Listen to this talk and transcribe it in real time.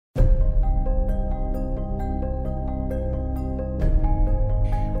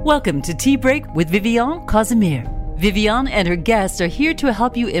Welcome to Tea Break with Viviane Casimir. Viviane and her guests are here to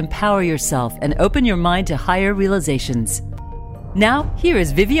help you empower yourself and open your mind to higher realizations. Now, here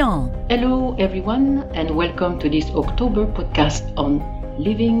is Viviane. Hello, everyone, and welcome to this October podcast on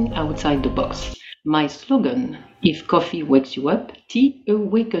living outside the box. My slogan, if coffee wakes you up, tea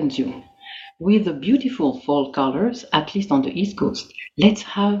awakens you. With the beautiful fall colors, at least on the East Coast, let's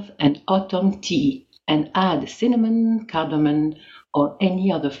have an autumn tea and add cinnamon, cardamom, or any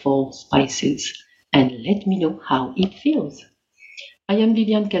other fall spices, and let me know how it feels. I am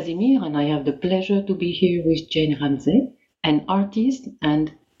Viviane Casimir, and I have the pleasure to be here with Jane Ramsey, an artist and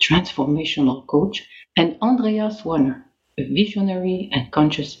transformational coach, and Andrea Swanner, a visionary and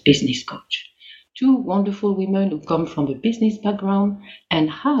conscious business coach. Two wonderful women who come from a business background and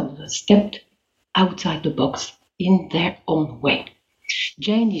have stepped outside the box in their own way.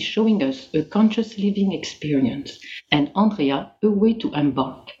 Jane is showing us a conscious living experience, and Andrea a way to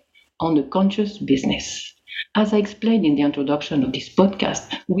embark on a conscious business. As I explained in the introduction of this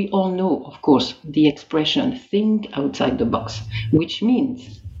podcast, we all know, of course, the expression think outside the box, which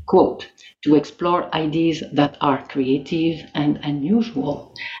means, quote, to explore ideas that are creative and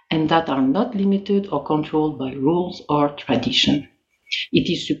unusual, and that are not limited or controlled by rules or tradition. It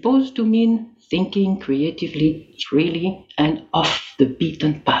is supposed to mean thinking creatively, freely, and off the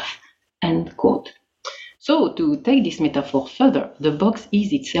beaten path, end quote. So, to take this metaphor further, the box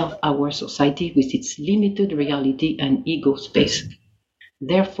is itself our society with its limited reality and ego space.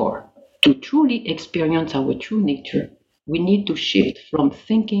 Therefore, to truly experience our true nature, we need to shift from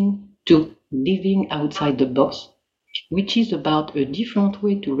thinking to living outside the box, which is about a different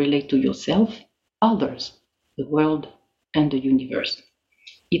way to relate to yourself, others, the world, and the universe.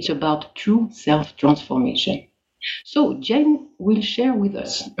 It's about true self-transformation. So Jane will share with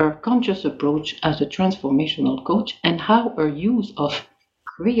us her conscious approach as a transformational coach and how her use of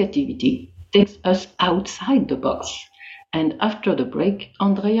creativity takes us outside the box. And after the break,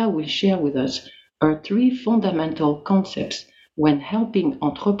 Andrea will share with us her three fundamental concepts when helping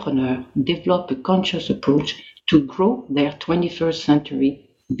entrepreneurs develop a conscious approach to grow their 21st century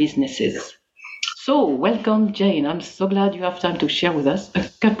businesses. So, welcome, Jane. I'm so glad you have time to share with us a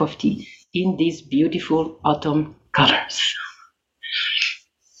cup of tea in these beautiful autumn colors.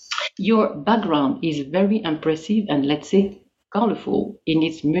 Your background is very impressive and, let's say, colorful in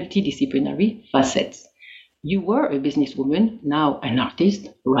its multidisciplinary facets. You were a businesswoman, now an artist,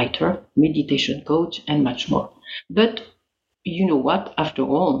 writer, meditation coach, and much more. But you know what? After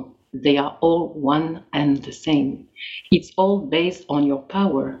all, they are all one and the same. It's all based on your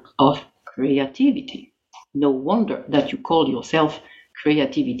power of creativity. No wonder that you call yourself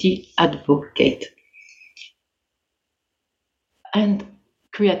creativity advocate. And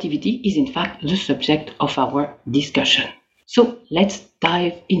creativity is in fact the subject of our discussion. So let's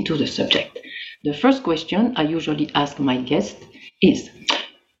dive into the subject. The first question I usually ask my guests is,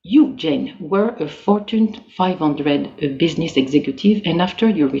 you, Jane, were a Fortune 500 business executive, and after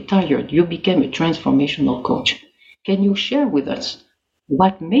you retired, you became a transformational coach. Can you share with us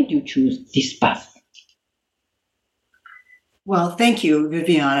what made you choose this path? Well, thank you,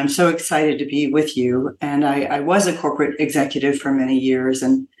 Viviane. I'm so excited to be with you. And I was a corporate executive for many years,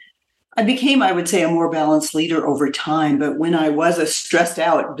 and I became, I would say, a more balanced leader over time. But when I was a stressed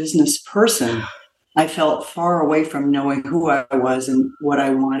out business person, I felt far away from knowing who I was and what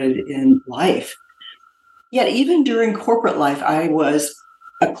I wanted in life. Yet even during corporate life, I was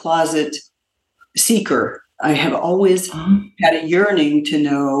a closet seeker. I have always had a yearning to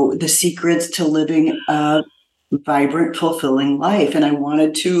know the secrets to living a vibrant, fulfilling life. And I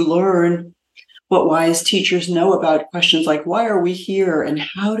wanted to learn what wise teachers know about questions like, why are we here? And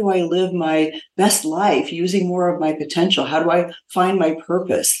how do I live my best life using more of my potential? How do I find my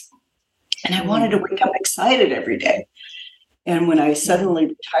purpose? And I wanted to wake up excited every day. And when I suddenly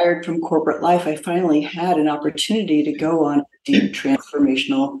retired from corporate life, I finally had an opportunity to go on a deep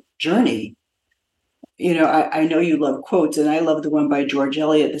transformational journey. You know, I know you love quotes, and I love the one by George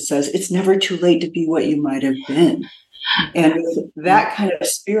Eliot that says, it's never too late to be what you might have been. And with that kind of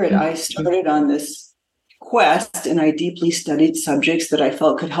spirit, I started on this quest, and I deeply studied subjects that I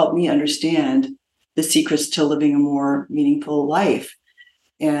felt could help me understand the secrets to living a more meaningful life.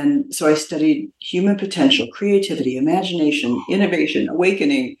 And so I studied human potential, creativity, imagination, innovation,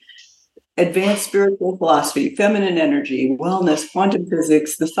 awakening, advanced spiritual philosophy, feminine energy, wellness, quantum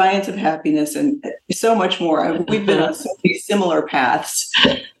physics, the science of happiness, and so much more. We've been on so many similar paths.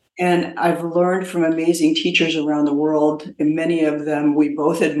 And I've learned from amazing teachers around the world, and many of them we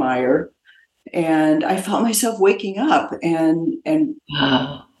both admire. And I felt myself waking up and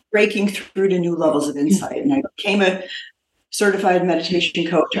breaking through to new levels of insight. And I became certified meditation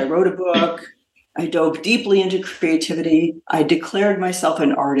coach. I wrote a book. I dove deeply into creativity. I declared myself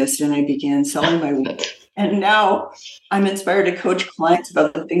an artist and I began selling my work. And now I'm inspired to coach clients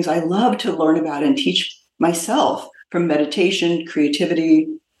about the things I love to learn about and teach myself, from meditation, creativity,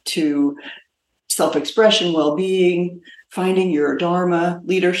 to self-expression, well-being, finding your dharma,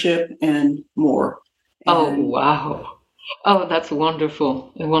 leadership, and more. Oh, wow. Oh, that's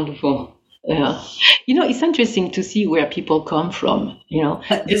wonderful. Wonderful. Yeah. It's interesting to see where people come from,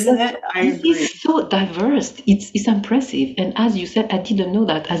 Isn't it? I agree. It's so diverse. It's impressive. And as you said, I didn't know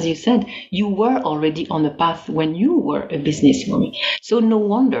that. As you said, you were already on a path when you were a businesswoman. So no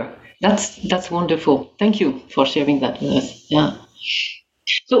wonder. That's wonderful. Thank you for sharing that with us. Yeah.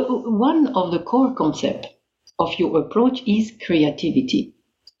 So one of the core concepts of your approach is creativity.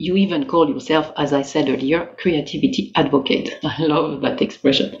 You even call yourself, as I said earlier, creativity advocate. I love that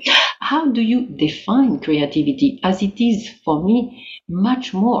expression. How do you define creativity? As it is, for me,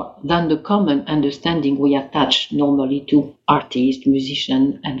 much more than the common understanding we attach normally to artists,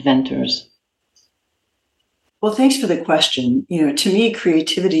 musicians, inventors. Well, thanks for the question. To me,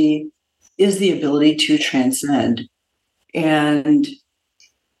 creativity is the ability to transcend. And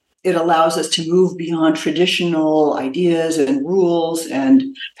it allows us to move beyond traditional ideas and rules and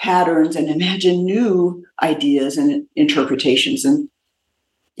patterns and imagine new ideas and interpretations. And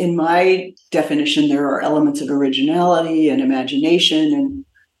in my definition, there are elements of originality and imagination. And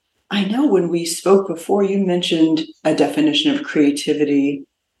I know when we spoke before, you mentioned a definition of creativity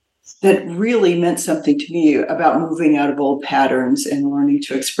that really meant something to me about moving out of old patterns and learning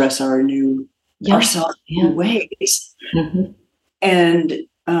to express ourselves in new ways. Mm-hmm. And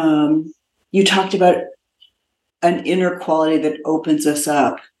you talked about an inner quality that opens us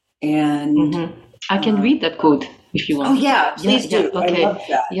up. And I can read that quote if you want. Oh, yeah, please do. Okay. I love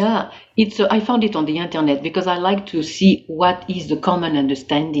that. Yeah, I found it on the internet because I like to see what is the common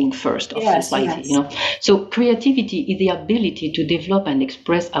understanding first of society. Yes. So creativity is the ability to develop and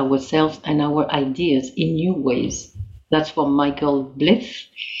express ourselves and our ideas in new ways. That's from Michael Bliff.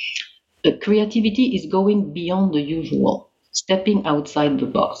 Creativity is going beyond the usual, stepping outside the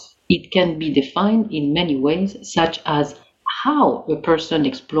box. It can be defined in many ways, such as how a person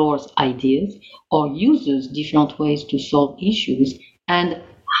explores ideas or uses different ways to solve issues, and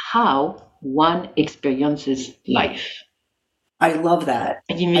how one experiences life. I love that.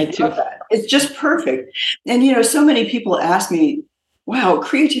 Me too. Love that. It's just perfect. And, so many people ask me, wow,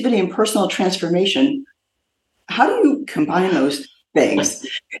 creativity and personal transformation, how do you combine those things?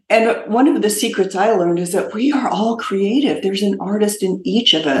 And one of the secrets I learned is that we are all creative. There's an artist in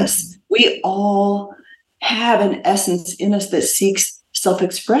each of us. We all have an essence in us that seeks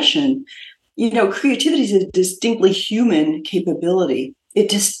self-expression. Creativity is a distinctly human capability.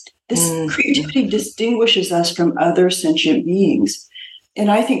 Creativity distinguishes us from other sentient beings.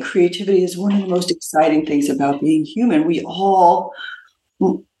 And I think creativity is one of the most exciting things about being human. We all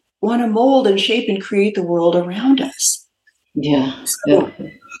want to mold and shape and create the world around us. So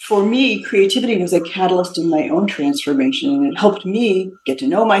for me, creativity was a catalyst in my own transformation, and it helped me get to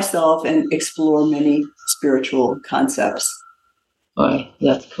know myself and explore many spiritual concepts. Oh,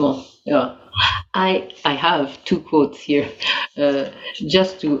 that's cool. Yeah. I have two quotes here,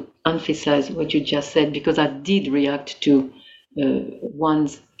 just to emphasize what you just said, because I did react to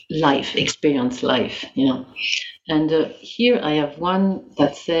one's experience life, And here I have one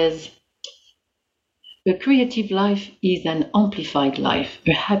that says, a creative life is an amplified life,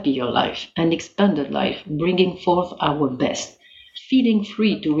 a happier life, an expanded life, bringing forth our best, feeling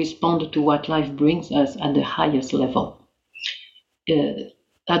free to respond to what life brings us at the highest level.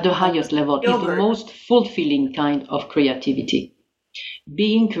 At the highest level is the most fulfilling kind of creativity.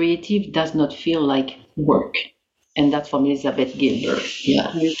 Being creative does not feel like work. And that's from Elizabeth Gilbert.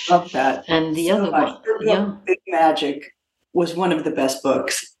 Yeah. I love that. And the other one, Big Magic was one of the best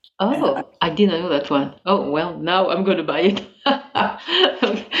books. Oh, I didn't know that one. Oh, well, now I'm going to buy it.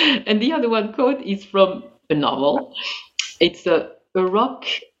 And the other one quote is from a novel. It's a rock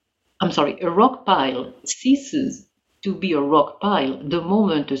pile ceases to be a rock pile the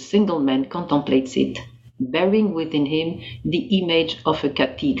moment a single man contemplates it, bearing within him the image of a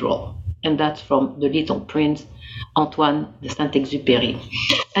cathedral. And that's from The Little Prince, Antoine de Saint-Exupéry.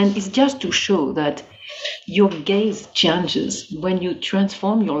 And it's just to show that your gaze changes when you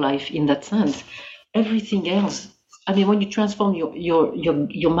transform your life in that sense. Everything else, when you transform your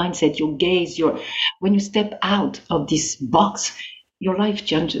mindset, your gaze, when you step out of this box, your life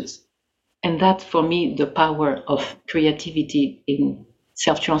changes. And that's, for me, the power of creativity in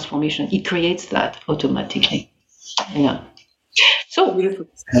self-transformation. It creates that automatically. Yeah. So,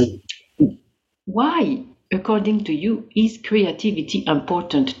 why according to you, is creativity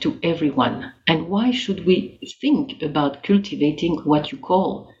important to everyone? And why should we think about cultivating what you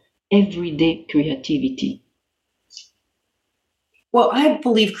call everyday creativity? Well, I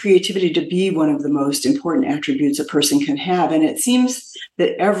believe creativity to be one of the most important attributes a person can have. And it seems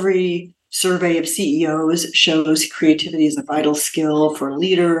that every survey of CEOs shows creativity is a vital skill for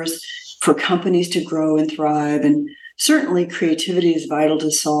leaders, for companies to grow and thrive. And certainly creativity is vital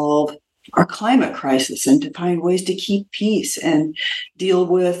to solve our climate crisis and to find ways to keep peace and deal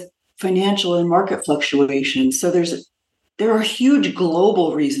with financial and market fluctuations. So there are huge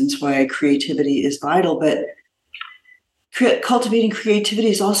global reasons why creativity is vital, but cultivating creativity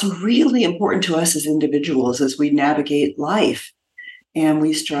is also really important to us as individuals as we navigate life and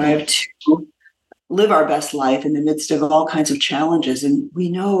we strive to live our best life in the midst of all kinds of challenges. And we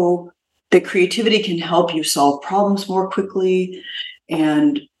know that creativity can help you solve problems more quickly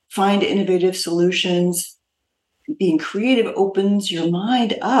and find innovative solutions. Being creative opens your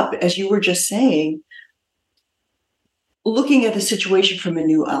mind up, as you were just saying, looking at the situation from a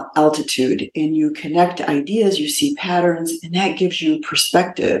new altitude, and you connect ideas, you see patterns, and that gives you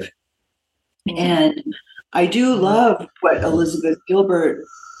perspective. Mm-hmm. And I do love what Elizabeth Gilbert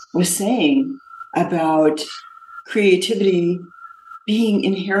was saying about creativity being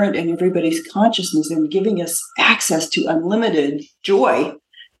inherent in everybody's consciousness and giving us access to unlimited joy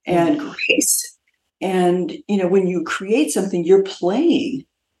and grace. And, when you create something, you're playing,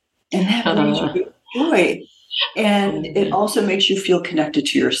 and that brings you joy. And it also makes you feel connected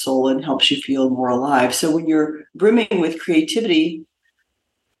to your soul and helps you feel more alive. So when you're brimming with creativity,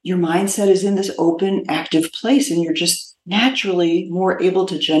 your mindset is in this open, active place, and you're just naturally more able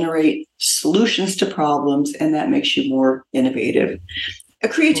to generate solutions to problems, and that makes you more innovative.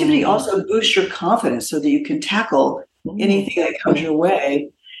 Creativity also boosts your confidence so that you can tackle anything that comes your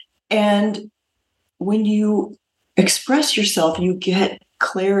way. And when you express yourself, you get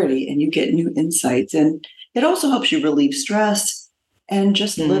clarity and you get new insights. And it also helps you relieve stress and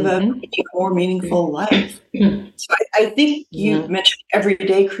just live a more meaningful life. So I think you mentioned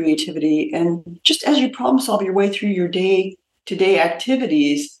everyday creativity. And just as you problem solve your way through your day-to-day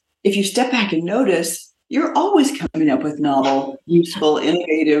activities, if you step back and notice, you're always coming up with novel, useful,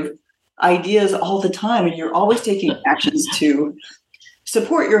 innovative ideas all the time. And you're always taking actions to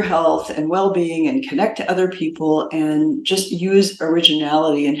support your health and well-being and connect to other people and just use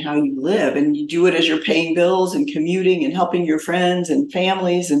originality in how you live. And you do it as you're paying bills and commuting and helping your friends and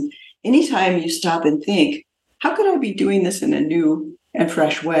families. And anytime you stop and think, how could I be doing this in a new and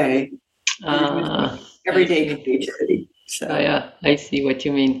fresh way? Everyday creativity. So yeah, I see what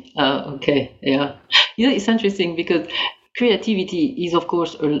you mean. Okay, yeah. It's interesting because creativity is, of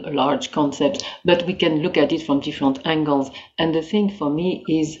course, a large concept, but we can look at it from different angles. And the thing for me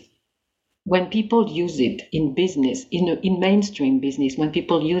is when people use it in business, in mainstream business, when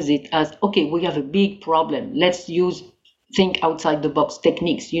people use it as, okay, we have a big problem, let's think outside the box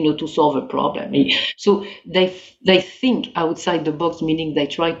techniques, to solve a problem. So they think outside the box, meaning they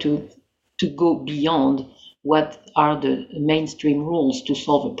try to go beyond what are the mainstream rules to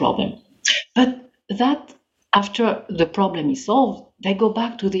solve a problem. But that after the problem is solved, they go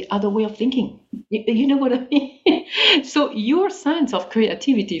back to the other way of thinking. You know what I mean? So your sense of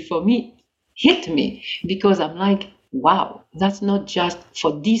creativity for me hit me because I'm like, wow, that's not just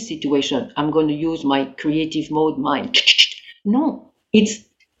for this situation. I'm going to use my creative mode mind. No, it's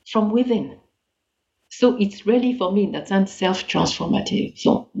from within. So it's really, for me, in that sense, self-transformative.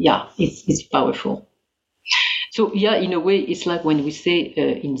 So yeah, it's powerful. So yeah, in a way, it's like when we say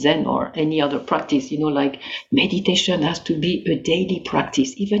in Zen or any other practice, like meditation has to be a daily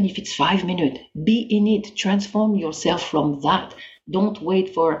practice, even if it's 5 minutes. Be in it, transform yourself from that. Don't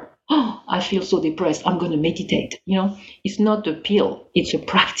wait for, I feel so depressed, I'm going to meditate. It's not a pill, it's a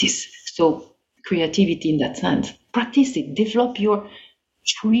practice. So creativity in that sense, practice it, develop your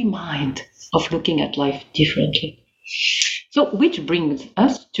free mind of looking at life differently. So which brings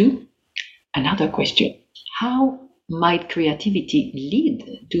us to another question. How might creativity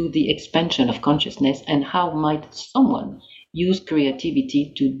lead to the expansion of consciousness, and how might someone use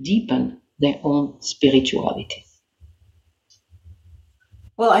creativity to deepen their own spirituality?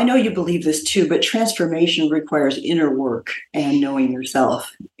 Well, I know you believe this too, but transformation requires inner work and knowing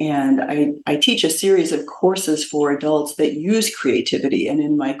yourself. And I teach a series of courses for adults that use creativity. And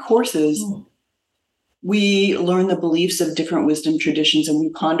in my courses, we learn the beliefs of different wisdom traditions, and we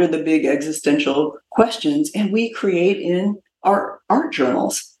ponder the big existential questions, and we create in our art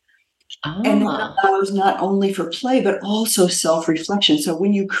journals. And that allows not only for play, but also self-reflection. So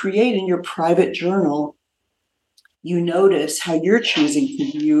when you create in your private journal, you notice how you're choosing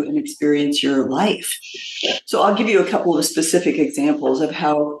to view and experience your life. So I'll give you a couple of specific examples of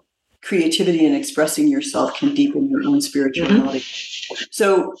how creativity and expressing yourself can deepen your own spirituality.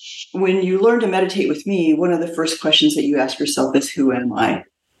 So when you learn to meditate with me, one of the first questions that you ask yourself is, who am I?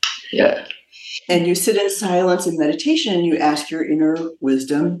 Yeah. And you sit in silence in meditation and you ask your inner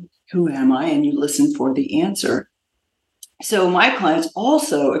wisdom, who am I? And you listen for the answer. So my clients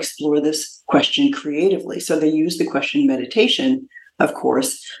also explore this question creatively. So they use the question meditation, of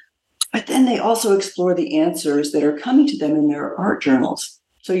course, but then they also explore the answers that are coming to them in their art journals.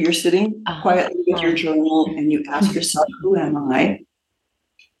 So you're sitting quietly with your journal and you ask yourself, who am I?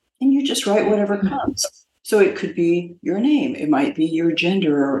 And you just write whatever comes. So it could be your name. It might be your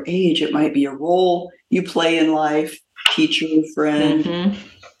gender or age. It might be a role you play in life, teacher, friend,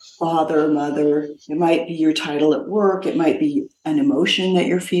 father, mother. It might be your title at work. It might be an emotion that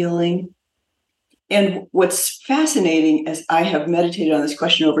you're feeling. And what's fascinating as I have meditated on this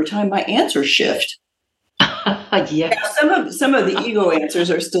question over time, my answers shift. Yeah. Some of the ego answers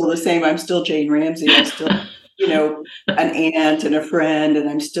are still the same. I'm still Jane Ramsey. I'm still, an aunt and a friend, and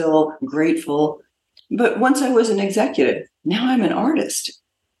I'm still grateful. But once I was an executive, now I'm an artist.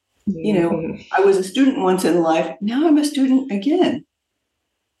 I was a student once in life. Now I'm a student again.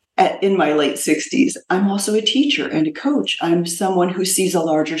 In my late 60s, I'm also a teacher and a coach. I'm someone who sees a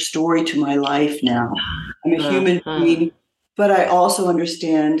larger story to my life now. I'm a human being, but I also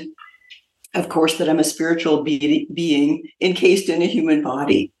understand, of course, that I'm a spiritual being encased in a human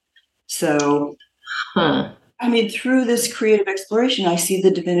body. So, through this creative exploration, I see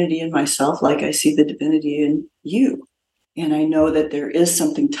the divinity in myself like I see the divinity in you. And I know that there is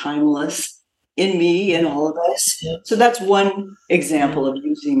something timeless in me and all of us. Yeah. So that's one example of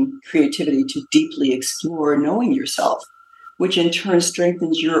using creativity to deeply explore knowing yourself, which in turn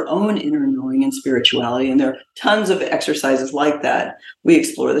strengthens your own inner knowing and spirituality. And there are tons of exercises like that. We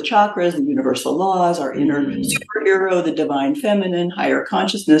explore the chakras, the universal laws, our inner superhero, the divine feminine, higher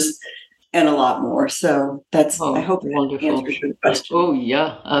consciousness, and a lot more. So that's, I hope that answers your question. Oh,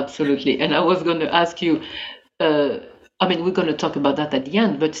 yeah, absolutely. And I was going to ask you, we're going to talk about that at the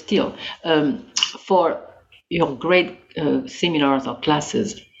end, but still, for your great seminars or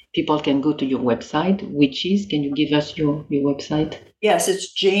classes, people can go to your website, which is, can you give us your website? Yes,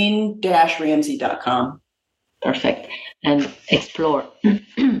 it's jane-ramsey.com. Perfect. And explore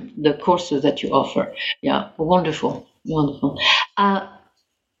the courses that you offer. Yeah, wonderful, wonderful.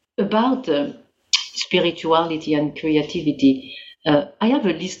 About spirituality and creativity, I have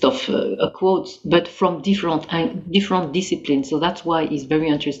a list of quotes, but from different disciplines. So that's why it's very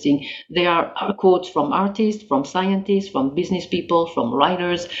interesting. There are quotes from artists, from scientists, from business people, from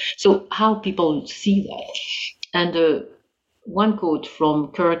writers. So how people see that. And one quote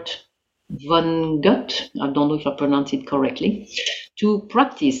from Kurt Vonnegut, I don't know if I pronounce it correctly, to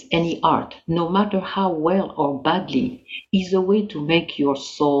practice any art, no matter how well or badly, is a way to make your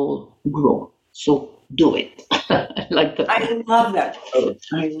soul grow. So do it. I like that. I love that quote.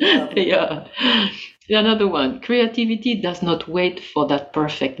 I love it. Yeah. Another one. Creativity does not wait for that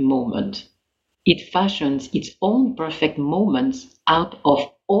perfect moment. It fashions its own perfect moments out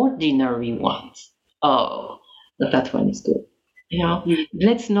of ordinary ones. Oh, that one is good.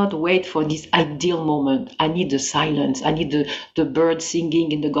 Let's not wait for this ideal moment. I need the silence. I need the bird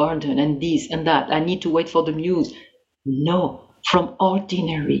singing in the garden and this and that. I need to wait for the muse. No, from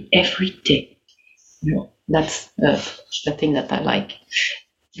ordinary, every day. That's the thing that I like.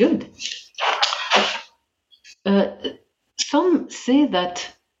 Good. Some say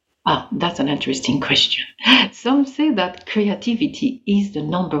that, that's an interesting question. Some say that creativity is the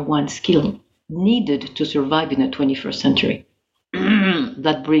number one skill needed to survive in the 21st century.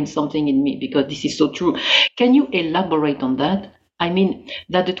 That brings something in me because this is so true. Can you elaborate on that? I mean,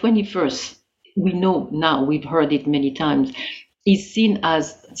 that the 21st, we know now, we've heard it many times, is seen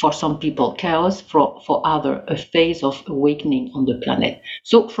as, for some people, chaos, for others, a phase of awakening on the planet.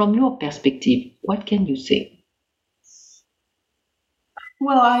 So from your perspective, what can you say?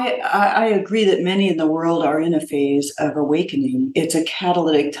 Well, I agree that many in the world are in a phase of awakening. It's a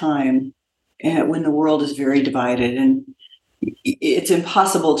catalytic time when the world is very divided, and it's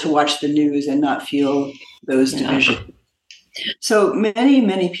impossible to watch the news and not feel those divisions. So many,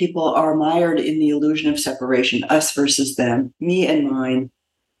 many people are mired in the illusion of separation, us versus them, me and mine.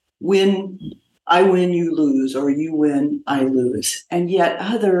 When I win, you lose, or you win, I lose. And yet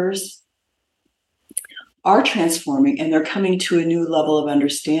others are transforming, and they're coming to a new level of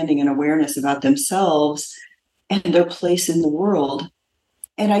understanding and awareness about themselves and their place in the world.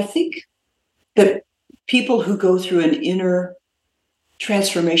 And I think that people who go through an inner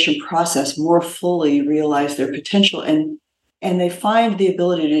transformation process more fully realize their potential, and they find the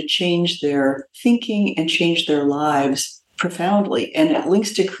ability to change their thinking and change their lives profoundly. And it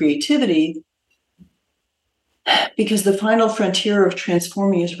links to creativity, because the final frontier of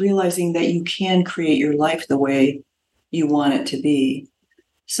transforming is realizing that you can create your life the way you want it to be.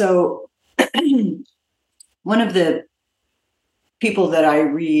 So one of the people that I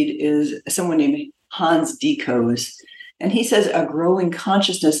read is someone named Hans Dekos, and he says a growing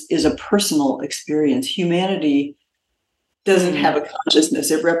consciousness is a personal experience. Humanity doesn't have a consciousness.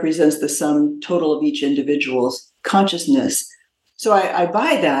 It represents the sum total of each individual's consciousness. So I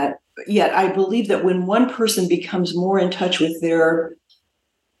buy that, yet I believe that when one person becomes more in touch with their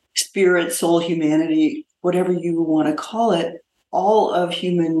spirit, soul, humanity, whatever you want to call it, all of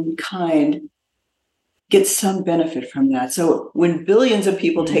humankind gets some benefit from that. So when billions of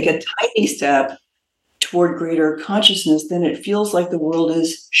people take a tiny step toward greater consciousness, then it feels like the world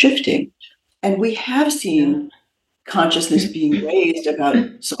is shifting. And we have seen consciousness being raised about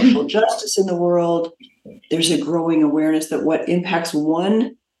social justice in the world. There's a growing awareness that what impacts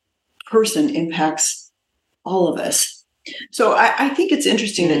one person impacts all of us. So I think it's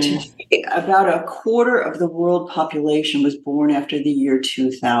interesting that today, about a quarter of the world population was born after the year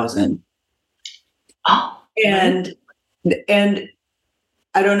 2000. Oh, and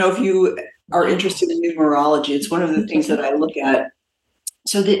I don't know if you are interested in numerology. It's one of the things that I look at.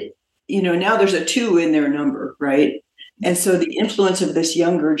 So that, now there's a 2 in their number, right? And so the influence of this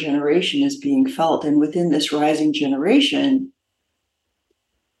younger generation is being felt. And within this rising generation,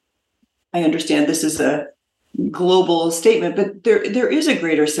 I understand this is a global statement, but there is a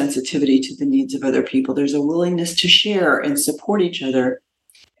greater sensitivity to the needs of other people. There's a willingness to share and support each other.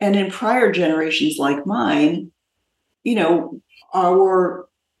 And in prior generations like mine, our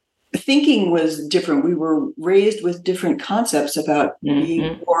thinking was different. We were raised with different concepts about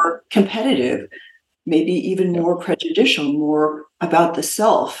being more competitive, maybe even more prejudicial, more about the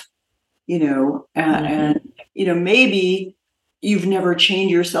self, and maybe you've never chained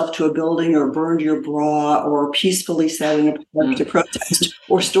yourself to a building or burned your bra or peacefully sat in a park to protest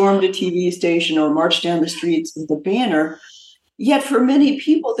or stormed a TV station or marched down the streets with a banner. Yet for many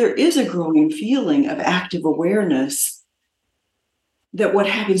people, there is a growing feeling of active awareness that what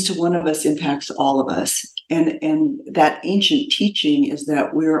happens to one of us impacts all of us. And that ancient teaching is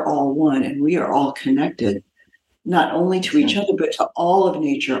that we're all one and we are all connected, not only to each other, but to all of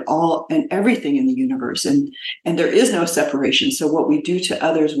nature, all and everything in the universe. And there is no separation. So what we do to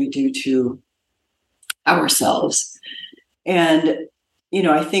others, we do to ourselves. And,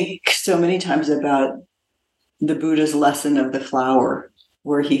 I think so many times about the Buddha's lesson of the flower,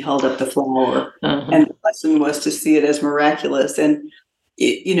 where he held up the flower, and the lesson was to see it as miraculous. And,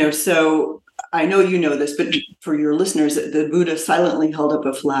 so I know you know this, but for your listeners, the Buddha silently held up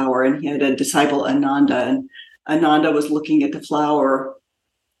a flower, and he had a disciple, Ananda, and Ananda was looking at the flower,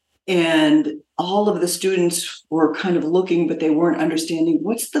 and all of the students were kind of looking, but they weren't understanding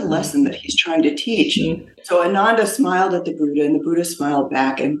what's the lesson that he's trying to teach. So Ananda smiled at the Buddha, and the Buddha smiled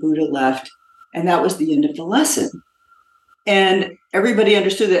back, and Buddha left. And that was the end of the lesson. And everybody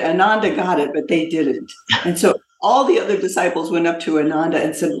understood that Ananda got it, but they didn't. And so all the other disciples went up to Ananda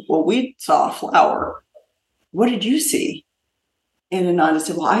and said, well, we saw a flower. What did you see? And Ananda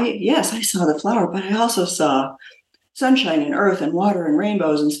said, well, I saw the flower, but I also saw sunshine and earth and water and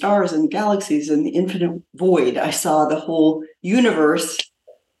rainbows and stars and galaxies and the infinite void. I saw the whole universe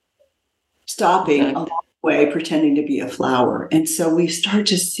stopping along the way, pretending to be a flower. And so we start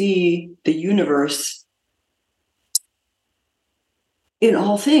to see the universe in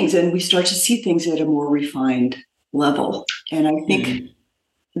all things, and we start to see things at a more refined level. And I think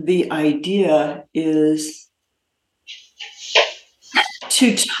the idea is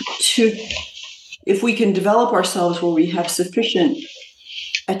to if we can develop ourselves where we have sufficient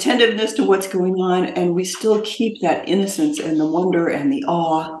attentiveness to what's going on, and we still keep that innocence and the wonder and the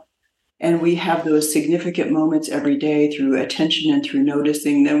awe, and we have those significant moments every day through attention and through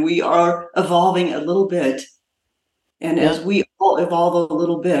noticing, then we are evolving a little bit. And as we all evolve a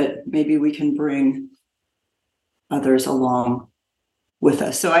little bit, maybe we can bring others along with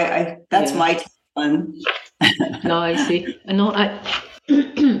us. So I that's my take on. No, I see. No,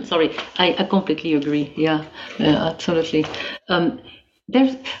 sorry, I completely agree. Yeah, absolutely.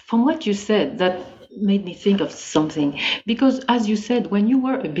 There's, from what you said, that made me think of something, because as you said, when you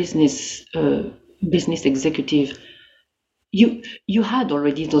were a business executive, you had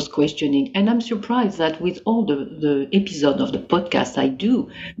already those questioning, and I'm surprised that with all the episode of the podcast I do,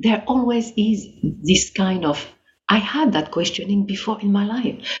 there always is this kind of, I had that questioning before in my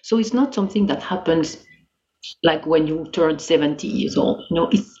life. So it's not something that happens like when you turn 70 years old.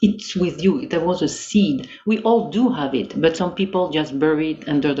 It's with you. There was a seed. We all do have it, but some people just bury it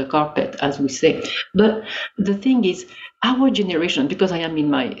under the carpet, as we say. But the thing is, our generation, because I am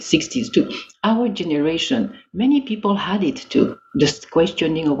in my 60s too, our generation, many people had it too, just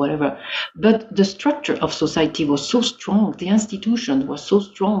questioning or whatever. But the structure of society was so strong, the institution was so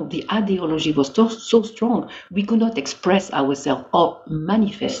strong, the ideology was so strong, we could not express ourselves or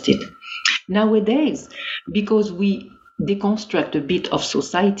manifest it. Nowadays, because we deconstruct a bit of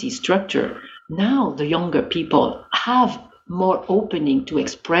society structure, now the younger people have more opening to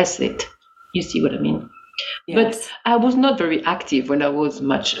express it. You see what I mean? Yes. But I was not very active when I was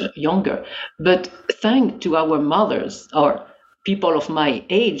much younger. But thanks to our mothers or people of my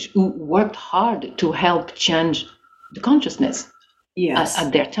age who worked hard to help change the consciousness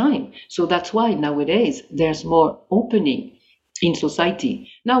at their time. So that's why nowadays there's more opening in society.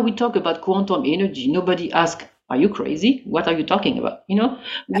 Now we talk about quantum energy. Nobody asks, are you crazy? What are you talking about?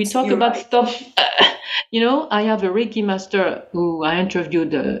 We talk about stuff. I have a Reiki master who I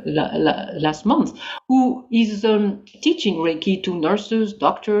interviewed last month, who is teaching Reiki to nurses,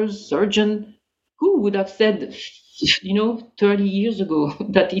 doctors, surgeons. Who would have said, 30 years ago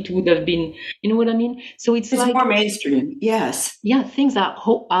that it would have been, you know what I mean? So it's like more mainstream. Yes. Yeah, things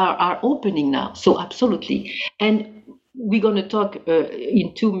are opening now. So absolutely. And we're going to talk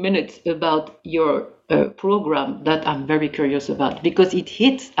in 2 minutes about your program that I'm very curious about, because it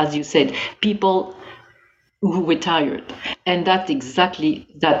hits, as you said, people who retired. And that's exactly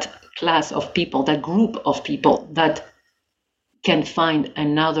that class of people, that group of people that can find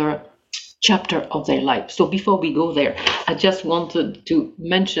another chapter of their life. So before we go there, I just wanted to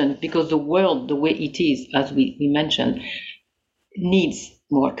mention, because the world, the way it is, as we mentioned, needs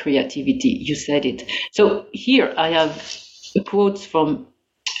more creativity. You said it. So here I have quotes from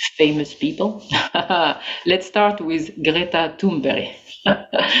famous people. Let's start with Greta Thunberg.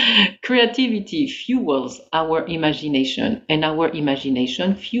 Creativity fuels our imagination, and our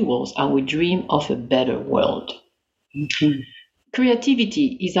imagination fuels our dream of a better world. Mm-hmm.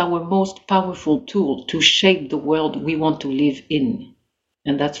 Creativity is our most powerful tool to shape the world we want to live in.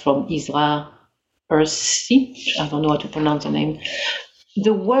 And that's from Isra Ursi. I don't know how to pronounce the name.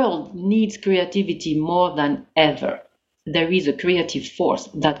 The world needs creativity more than ever. There is a creative force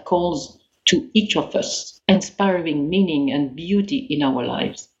that calls to each of us, inspiring meaning and beauty in our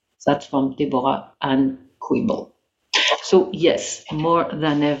lives. That's from Deborah Anne Quibell. So yes, more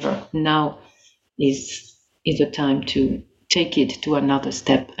than ever, now is the time to take it to another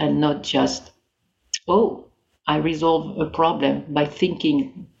step, and not just, I resolve a problem by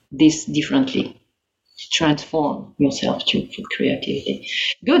thinking this differently. Transform yourself through creativity.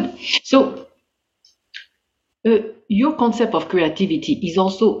 Good. So your concept of creativity is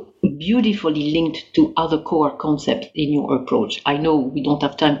also beautifully linked to other core concepts in your approach. I know we don't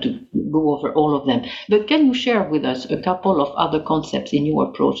have time to go over all of them, but can you share with us a couple of other concepts in your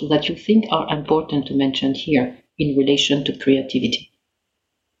approach that you think are important to mention here in relation to creativity?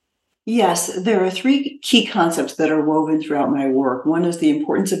 Yes, there are 3 key concepts that are woven throughout my work. One is the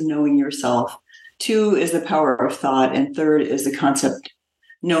importance of knowing yourself. 2 is the power of thought. And 3rd is the concept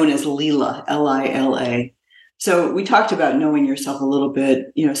known as Lila, Lila. So we talked about knowing yourself a little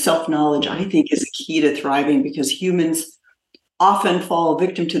bit. Self-knowledge, I think, is a key to thriving, because humans often fall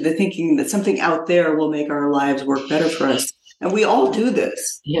victim to the thinking that something out there will make our lives work better for us. And we all do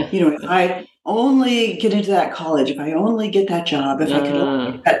this. Yeah. If I only get into that college, if I only get that job, if I could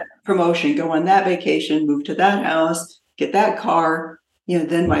only get that promotion, go on that vacation, move to that house, get that car,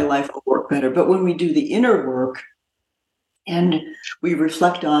 then my life will work better. But when we do the inner work and we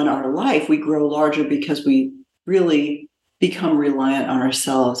reflect on our life, we grow larger, because we really become reliant on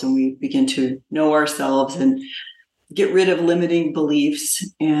ourselves, and we begin to know ourselves and get rid of limiting beliefs.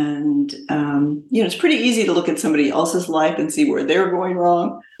 And, it's pretty easy to look at somebody else's life and see where they're going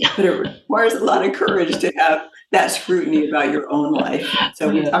wrong, but it requires a lot of courage to have that scrutiny about your own life. So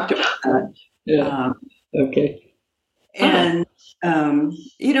we talked about that. Yeah. Okay. And,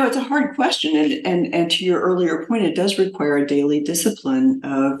 it's a hard question. And to your earlier point, it does require a daily discipline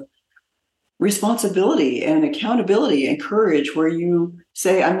of responsibility and accountability and courage, where you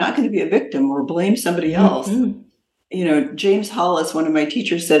say, I'm not going to be a victim or blame somebody else. Mm-hmm. James Hollis, one of my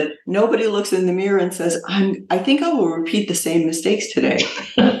teachers, said, nobody looks in the mirror and says, I think I will repeat the same mistakes today.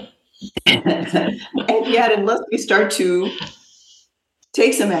 And yet, unless we start to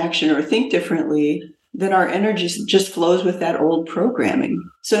take some action or think differently, then our energy just flows with that old programming.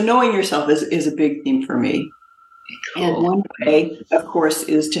 So knowing yourself is a big theme for me. Cool. And one way, of course,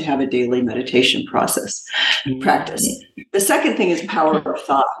 is to have a daily meditation practice. The second thing is power of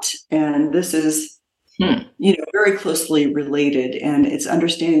thought. And this is very closely related. And it's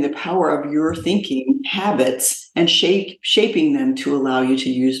understanding the power of your thinking habits and shaping them to allow you to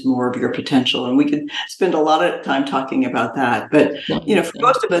use more of your potential. And we could spend a lot of time talking about that. But, for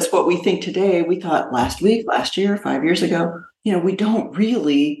most of us, what we think today, we thought last week, last year, 5 years ago, we don't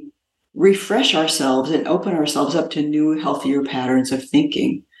really refresh ourselves and open ourselves up to new, healthier patterns of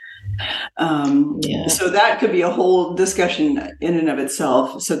thinking. So that could be a whole discussion in and of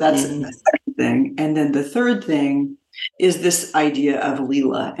itself. So that's the second thing. And then the third thing is this idea of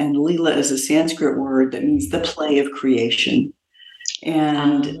Leela. And Leela is a Sanskrit word that means the play of creation.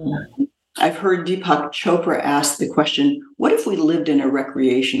 And I've heard Deepak Chopra ask the question, what if we lived in a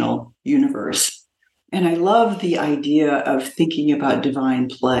recreational universe? And I love the idea of thinking about divine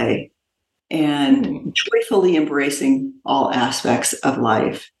play and joyfully embracing all aspects of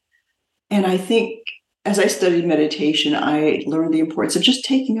life. And I think as I studied meditation, I learned the importance of just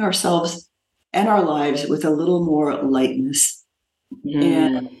taking ourselves and our lives with a little more lightness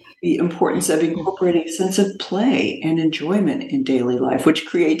and the importance of incorporating a sense of play and enjoyment in daily life, which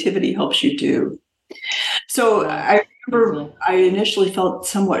creativity helps you do. So I remember I initially felt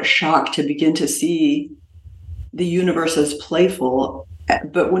somewhat shocked to begin to see the universe as playful.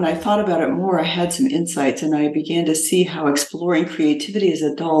 But when I thought about it more, I had some insights, and I began to see how exploring creativity as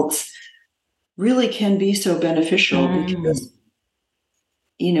adults really can be so beneficial because,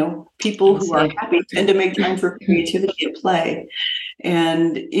 people who are happy tend to make time for creativity and play.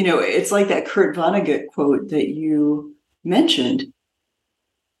 And, it's like that Kurt Vonnegut quote that you mentioned.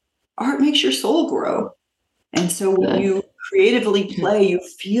 Art makes your soul grow. And so when you creatively play, you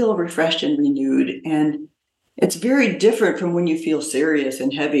feel refreshed and renewed. And it's very different from when you feel serious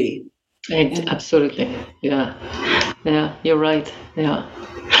and heavy. Absolutely. Yeah, you're right. Yeah,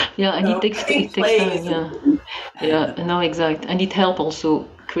 and it takes time. No, exact. And it helps also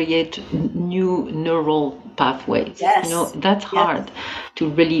create new neural pathways. Yes. That's hard to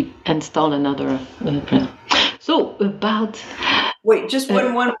really install another. So about... Wait, just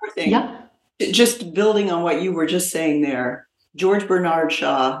one more thing. Yeah. Just building on what you were just saying there. George Bernard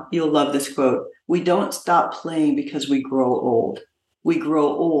Shaw, you'll love this quote. We don't stop playing because we grow old. We grow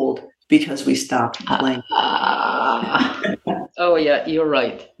old because we stop playing. Oh, yeah, you're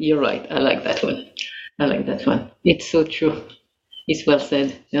right. I like that one. It's so true. It's well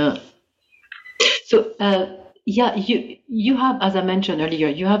said. Yeah. So, you have, as I mentioned earlier,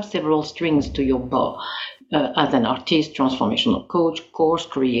 you have several strings to your bow as an artist, transformational coach, course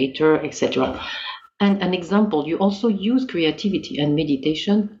creator, etc. And an example, you also use creativity and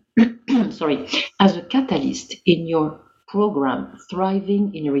meditation, as a catalyst in your program,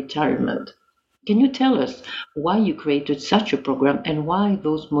 Thriving in Retirement. Can you tell us why you created such a program and why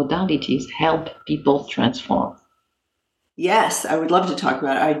those modalities help people transform? Yes, I would love to talk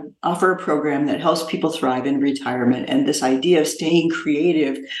about it. I offer a program that helps people thrive in retirement. And this idea of staying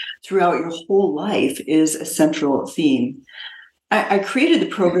creative throughout your whole life is a central theme. I created the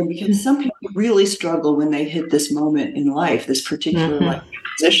program because some people really struggle when they hit this moment in life, this particular life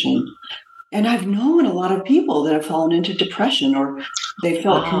transition. And I've known a lot of people that have fallen into depression, or they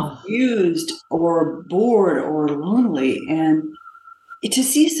felt confused or bored or lonely. And to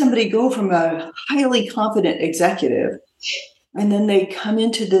see somebody go from a highly confident executive, and then they come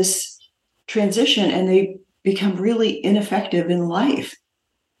into this transition and they become really ineffective in life.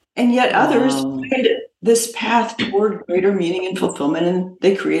 And yet others find this path toward greater meaning and fulfillment, and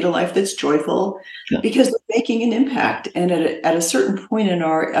they create a life that's joyful because they're making an impact. And at a certain point in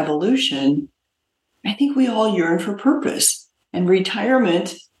our evolution, I think we all yearn for purpose. And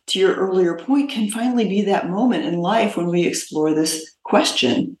retirement, to your earlier point, can finally be that moment in life when we explore this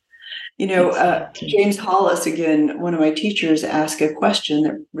question. James Hollis, again, one of my teachers, asked a question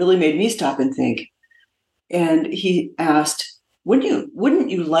that really made me stop and think. And he asked,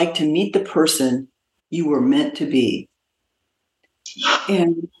 wouldn't you like to meet the person you were meant to be?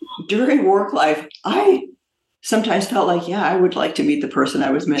 And during work life, I sometimes felt like, I would like to meet the person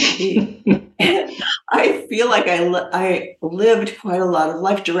I was meant to be. And I feel like I lived quite a lot of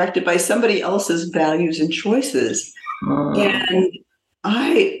life directed by somebody else's values and choices. And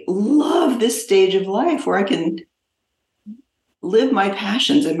I love this stage of life where I can live my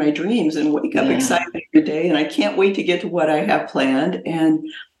passions and my dreams and wake up excited every day. And I can't wait to get to what I have planned. And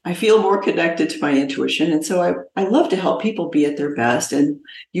I feel more connected to my intuition. And so I love to help people be at their best and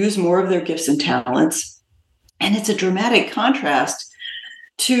use more of their gifts and talents. And it's a dramatic contrast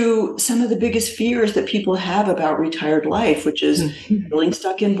to some of the biggest fears that people have about retired life, which is feeling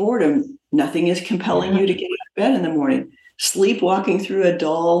stuck in boredom. Nothing is compelling you to get out of bed in the morning, sleepwalking through a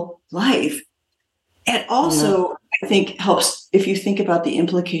dull life. And also, I think helps if you think about the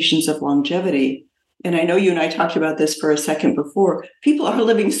implications of longevity. and I know you and I talked about this for a second before, people are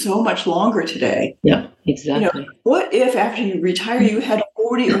living so much longer today. Yeah, exactly. What if after you retire, you had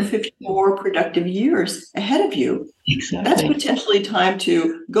 40 or 50 more productive years ahead of you? Exactly. That's potentially time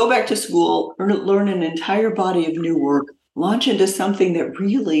to go back to school, learn an entire body of new work, launch into something that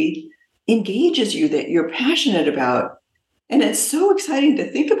really engages you, that you're passionate about. And it's so exciting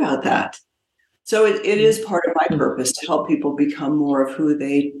to think about that. So it is part of my purpose to help people become more of who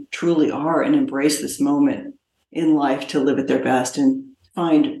they truly are and embrace this moment in life to live at their best and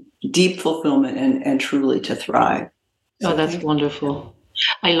find deep fulfillment and truly to thrive. So that's wonderful.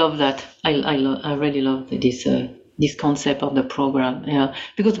 I love that. I really love this concept of the program. Yeah,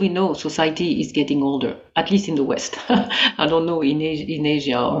 because we know society is getting older, at least in the West. I don't know in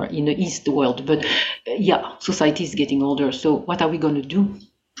Asia or in the East world, but yeah, society is getting older. So what are we going to do?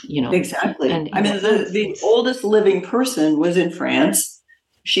 Exactly. And the oldest living person was in France.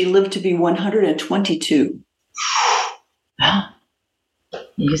 She lived to be 122.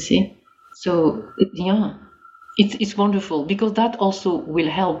 You see? So yeah, it's wonderful because that also will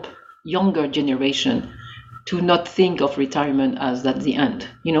help younger generation to not think of retirement as that's the end.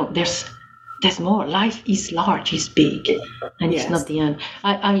 There's more. Life is large, is big, and It's not the end.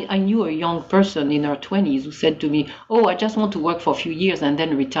 I knew a young person in her 20s who said to me, "Oh, I just want to work for a few years and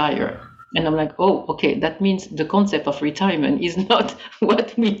then retire." And I'm like, "Oh, okay. That means the concept of retirement is not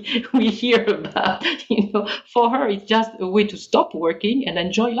what we hear about. For her, it's just a way to stop working and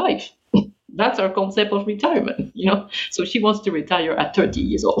enjoy life. That's our concept of retirement. So she wants to retire at 30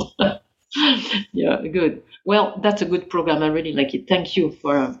 years old." Yeah, good. Well, that's a good program. I really like it. Thank you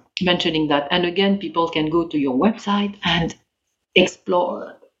for mentioning that. And again, people can go to your website and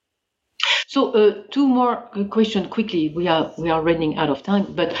explore. So two more questions quickly. We are running out of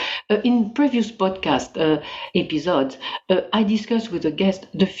time. But in previous podcast episodes, I discussed with a guest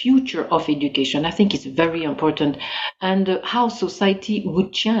the future of education. I think it's very important, and how society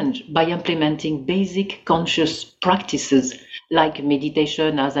would change by implementing basic conscious practices like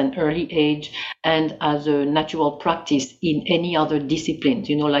meditation as an early age and as a natural practice in any other disciplines,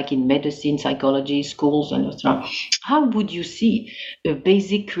 like in medicine, psychology, schools, and etc. How would you see a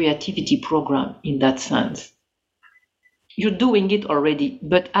basic creativity program in that sense? You're doing it already,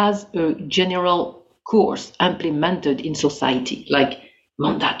 but as a general course implemented in society, like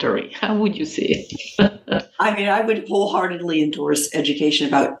mandatory, how would you see it? I would wholeheartedly endorse education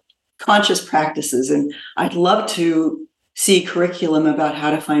about conscious practices, and I'd love to see curriculum about how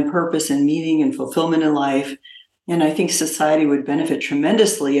to find purpose and meaning and fulfillment in life. And I think society would benefit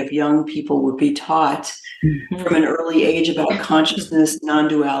tremendously if young people would be taught from an early age about consciousness,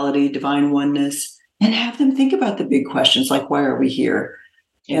 non-duality, divine oneness, and have them think about the big questions like, why are we here?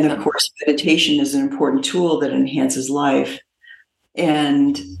 And of course, meditation is an important tool that enhances life.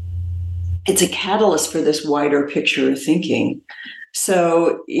 And it's a catalyst for this wider picture of thinking.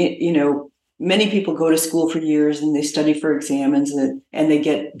 So, many people go to school for years and they study for exams and they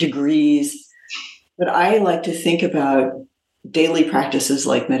get degrees. But I like to think about daily practices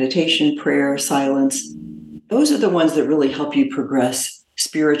like meditation, prayer, silence. Those are the ones that really help you progress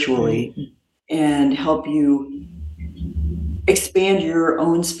spiritually and help you expand your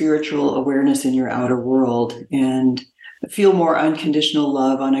own spiritual awareness in your outer world and feel more unconditional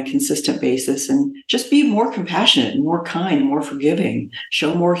love on a consistent basis and just be more compassionate, more kind, more forgiving,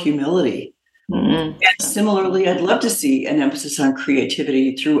 show more humility. And similarly, I'd love to see an emphasis on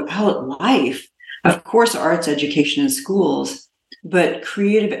creativity throughout life. Of course, arts education in schools, but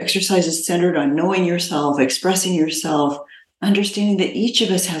creative exercises centered on knowing yourself, expressing yourself, understanding that each of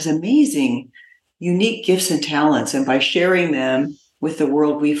us has amazing, unique gifts and talents. And by sharing them with the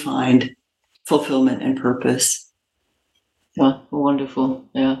world, we find fulfillment and purpose. Yeah, wonderful.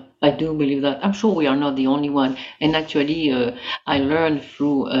 Yeah, I do believe that. I'm sure we are not the only one. And actually, I learned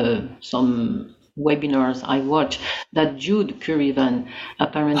through some webinars I watch that Jude Currivan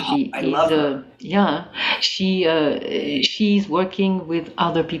apparently she's working with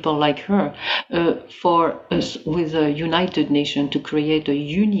other people like her with a United Nations to create a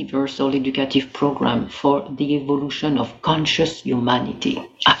universal educative program for the evolution of conscious humanity.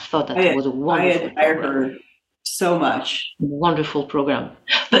 I thought that was a wonderful program. So much. Wonderful program.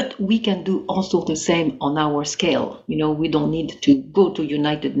 But we can do also the same on our scale. We don't need to go to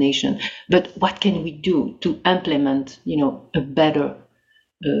United Nations. But what can we do to implement, a better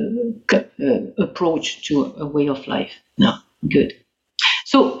approach to a way of life? No, good.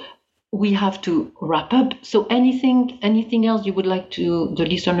 So we have to wrap up. So anything else you would like the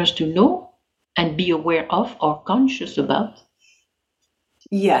listeners to know and be aware of or conscious about?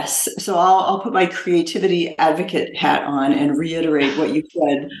 Yes. So I'll put my creativity advocate hat on and reiterate what you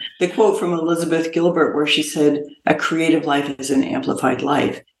said. The quote from Elizabeth Gilbert, where she said, "A creative life is an amplified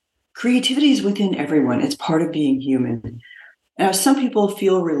life." Creativity is within everyone. It's part of being human. Now, some people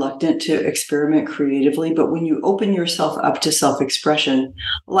feel reluctant to experiment creatively, but when you open yourself up to self-expression,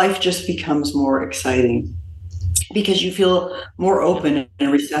 life just becomes more exciting because you feel more open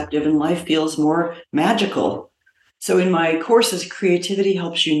and receptive, and life feels more magical. So in my courses, creativity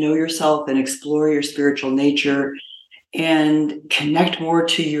helps you know yourself and explore your spiritual nature and connect more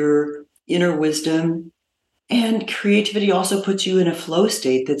to your inner wisdom. And creativity also puts you in a flow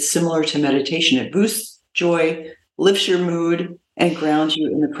state that's similar to meditation. It boosts joy, lifts your mood, and grounds you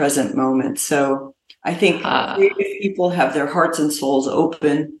in the present moment. So I think creative people have their hearts and souls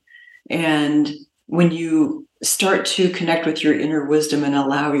open. And when you start to connect with your inner wisdom and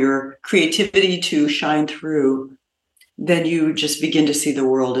allow your creativity to shine through, then you just begin to see the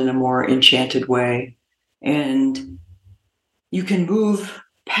world in a more enchanted way. And you can move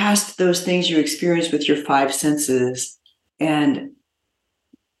past those things you experience with your five senses and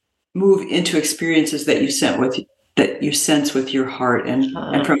move into experiences that you sense with your heart and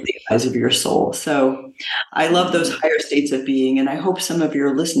from the eyes of your soul. So I love those higher states of being, and I hope some of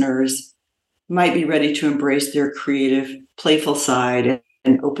your listeners might be ready to embrace their creative, playful side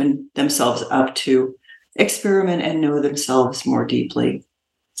and open themselves up to experiment and know themselves more deeply.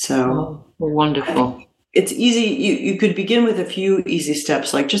 So wonderful. It's easy. You could begin with a few easy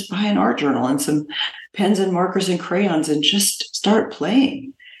steps, like just buy an art journal and some pens and markers and crayons and just start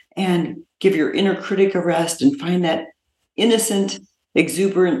playing and give your inner critic a rest and find that innocent,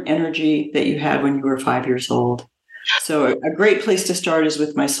 exuberant energy that you had when you were 5 years old. So a great place to start is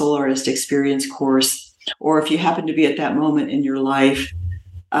with my Soul Artist Experience course, or if you happen to be at that moment in your life,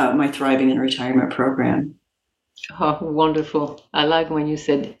 my Thriving in Retirement program. Oh, wonderful. I like when you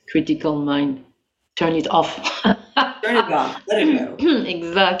said critical mind. Turn it off. Turn it off. Let it go.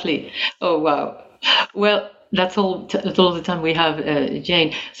 Exactly. Oh, wow. Well, that's all the time we have,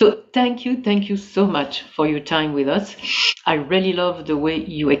 Jane. So thank you so much for your time with us. I really love the way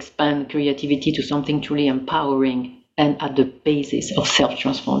you expand creativity to something truly empowering and at the basis of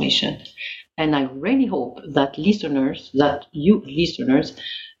self-transformation. And I really hope that you listeners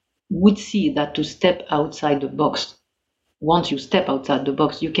would see that to step outside the box. Once you step outside the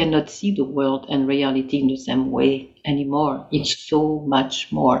box, you cannot see the world and reality in the same way anymore. It's so much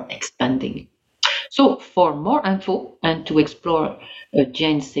more expanding. So for more info and to explore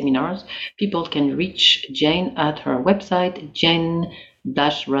Jane's seminars, people can reach Jane at her website,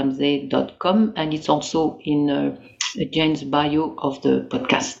 jane-ramsey.com, and it's also in Jane's bio of the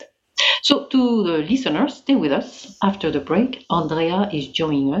podcast. So to the listeners, stay with us. After the break, Andrea is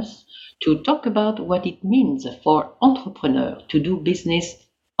joining us to talk about what it means for entrepreneurs to do business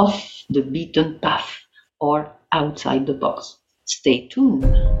off the beaten path or outside the box. Stay tuned.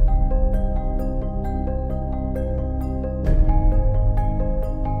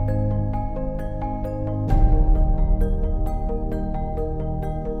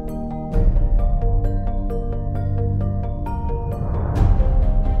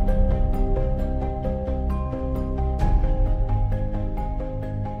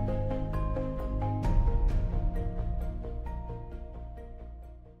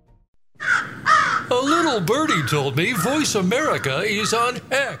 A little birdie told me Voice America is on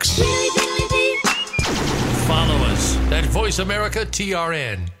X. Follow us at Voice America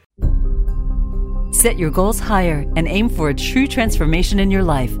TRN. Set your goals higher and aim for a true transformation in your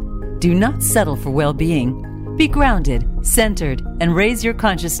life. Do not settle for well-being. Be grounded, centered, and raise your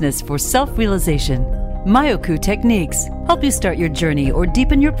consciousness for self-realization. Myoku techniques help you start your journey or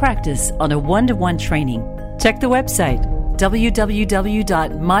deepen your practice on a one-to-one training. Check the website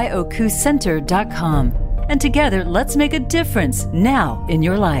www.myokucenter.com, and together let's make a difference now in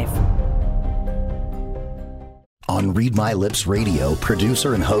your life. On Read My Lips Radio,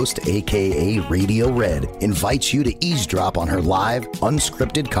 producer and host, a.k.a. Radio Red, invites you to eavesdrop on her live,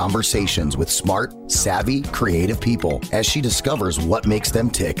 unscripted conversations with smart, savvy, creative people as she discovers what makes them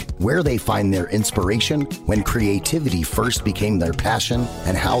tick, where they find their inspiration, when creativity first became their passion,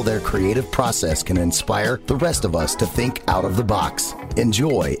 and how their creative process can inspire the rest of us to think out of the box.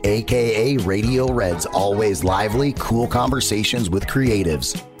 Enjoy a.k.a. Radio Red's always lively, cool conversations with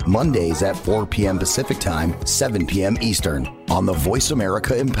creatives. Mondays at 4 p.m. Pacific Time, 7 p.m. Eastern, on the Voice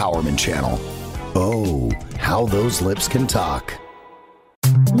America Empowerment Channel. Oh, how those lips can talk.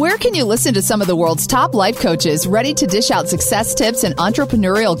 Where can you listen to some of the world's top life coaches ready to dish out success tips and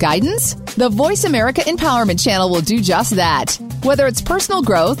entrepreneurial guidance? The Voice America Empowerment Channel will do just that. Whether it's personal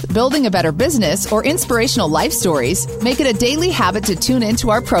growth, building a better business, or inspirational life stories, make it a daily habit to tune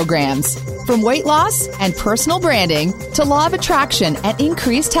into our programs. From weight loss and personal branding to law of attraction and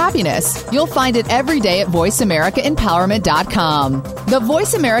increased happiness, you'll find it every day at voiceamericaempowerment.com. The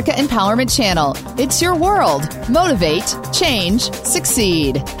Voice America Empowerment Channel. It's your world. Motivate, change,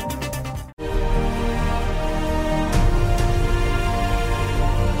 succeed.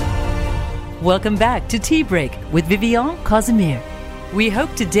 Welcome back to Tea Break with Vivian Casimir. We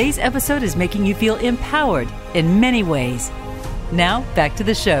hope today's episode is making you feel empowered in many ways. Now, back to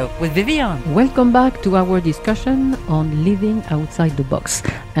the show with Vivian. Welcome back to our discussion on living outside the box.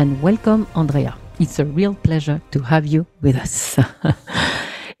 And welcome, Andrea. It's a real pleasure to have you with us.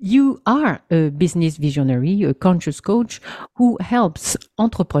 You are a business visionary, a conscious coach who helps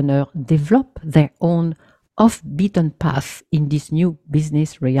entrepreneurs develop their own off-beaten path in this new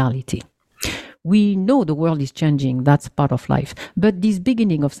business reality. We know the world is changing, that's part of life, but this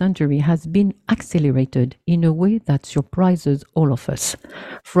beginning of century has been accelerated in a way that surprises all of us.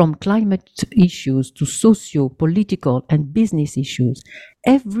 From climate issues to socio-political and business issues,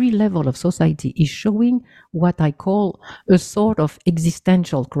 every level of society is showing what I call a sort of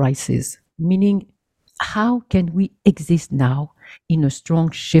existential crisis, meaning how can we exist now in a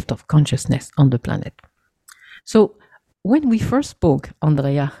strong shift of consciousness on the planet? So, when we first spoke,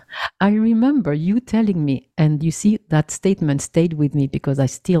 Andrea, I remember you telling me, and you see that statement stayed with me because I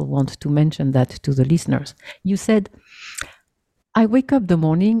still want to mention that to the listeners. You said, I wake up the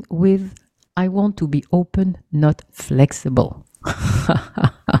morning with, I want to be open, not flexible.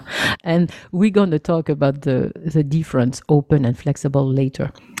 And we're going to talk about the difference, open and flexible,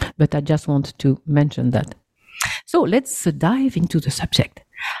 later. But I just want to mention that. So let's dive into the subject.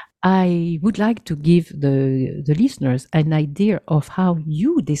 I would like to give the listeners an idea of how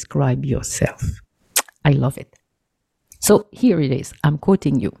you describe yourself. I love it. So here it is. I'm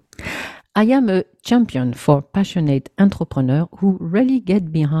quoting you. I am a champion for passionate entrepreneurs who really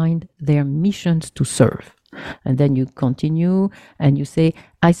get behind their missions to serve. And then you continue and you say,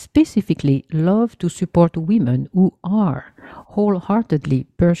 I specifically love to support women who are wholeheartedly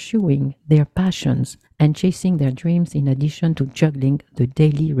pursuing their passions and chasing their dreams in addition to juggling the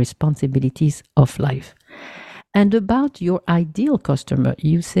daily responsibilities of life. And about your ideal customer,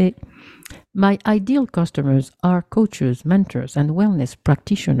 you say, my ideal customers are coaches, mentors, and wellness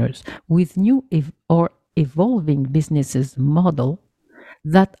practitioners with new or evolving businesses model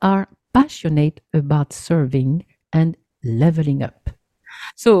that are passionate about serving and leveling up.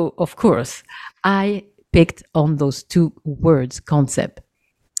 So, of course, I picked on those two words, concept,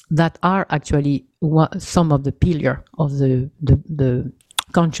 that are actually some of the pillar of the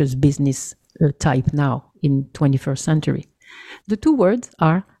conscious business type now in 21st century. The two words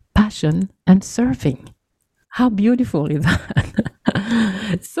are passion and serving. How beautiful is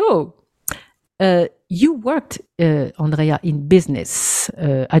that? So, you worked, Andrea, in business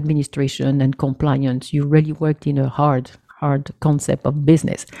administration and compliance. You really worked in a hard concept of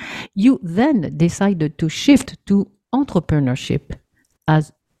business. You then decided to shift to entrepreneurship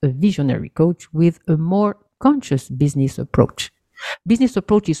as a visionary coach with a more conscious business approach. Business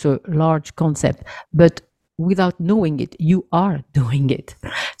approach is a large concept, but without knowing it, you are doing it.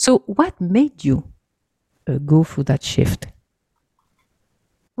 So what made you go through that shift?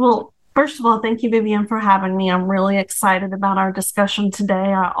 Well, first of all, thank you, Vivian, for having me. I'm really excited about our discussion today.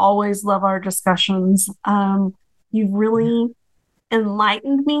 I always love our discussions. You've really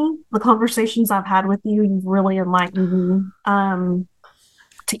enlightened me. The conversations I've had with you, you've really enlightened me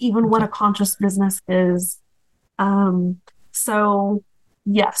to even what a conscious business is. So,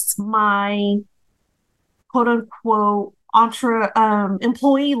 yes, my quote unquote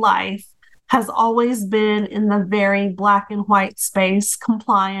employee life has always been in the very black and white space,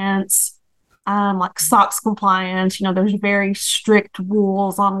 compliance, like SOX compliance. There's very strict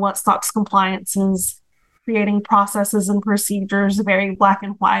rules on what SOX compliance is, creating processes and procedures, very black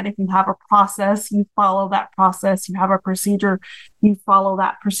and white. If you have a process, you follow that process. You have a procedure, you follow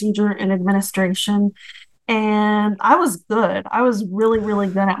that procedure in administration. And I was good. I was really, really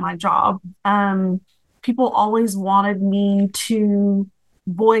good at my job. People always wanted me to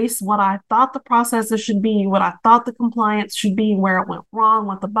voice what I thought the processes should be, what I thought the compliance should be, where it went wrong,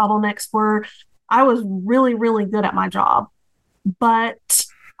 what the bottlenecks were. I was really, really good at my job. But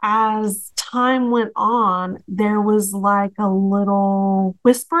as time went on, there was like a little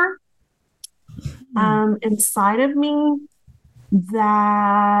whisper inside of me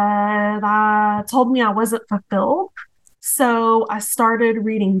that told me I wasn't fulfilled. So I started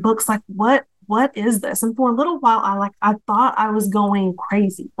reading books like, what is this? And for a little while, I thought I was going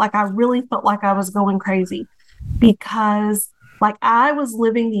crazy. Like I really felt like I was going crazy because Like I was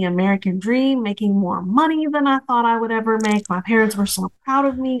living the American dream, making more money than I thought I would ever make. My parents were so proud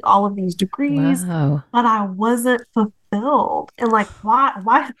of me, all of these degrees, Wow. but I wasn't fulfilled. And like, why?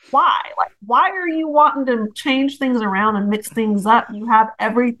 Like, why are you wanting to change things around and mix things up? You have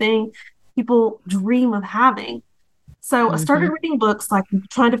everything people dream of having. So I started reading books, like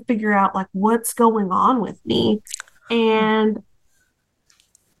trying to figure out like what's going on with me, and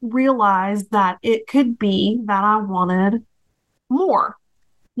realized that it could be that I wanted more,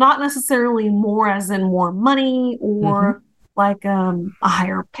 not necessarily more as in more money or like a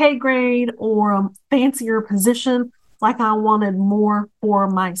higher pay grade or a fancier position. Like I wanted more for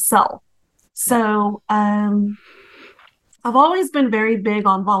myself. So I've always been very big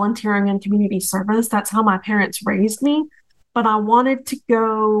on volunteering and community service. That's how my parents raised me. But I wanted to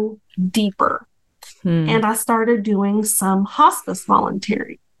go deeper. And I started doing some hospice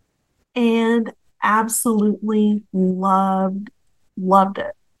volunteering and absolutely loved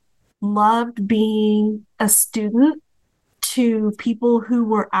it. Loved being a student to people who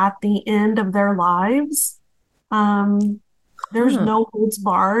were at the end of their lives. There's no holds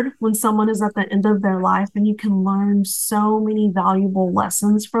barred when someone is at the end of their life, and you can learn so many valuable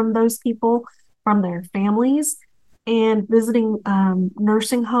lessons from those people, from their families, and visiting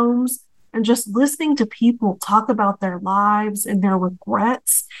nursing homes and just listening to people talk about their lives and their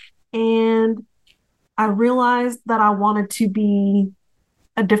regrets. And I realized that I wanted to be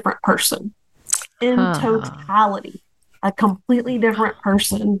a different person in totality, a completely different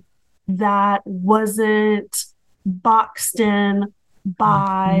person that wasn't boxed in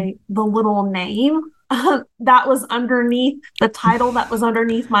by the little name that was underneath the title that was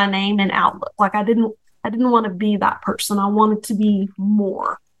underneath my name and Outlook. Like I didn't want to be that person. I wanted to be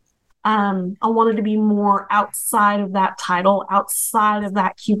more. I wanted to be more outside of that title, outside of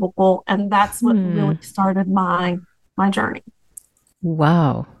that cubicle, and that's what really started my journey.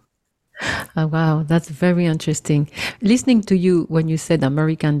 Wow. Wow, that's very interesting. Listening to you when you said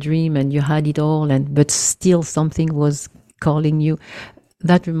American dream and you had it all, but still something was calling you,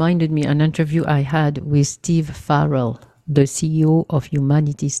 that reminded me an interview I had with Steve Farrell, the CEO of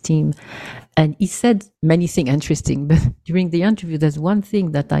Humanity's team. And he said many things interesting, but during the interview, there's one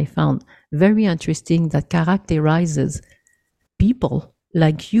thing that I found very interesting that characterizes people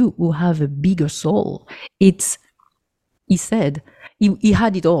like you who have a bigger soul. He said, he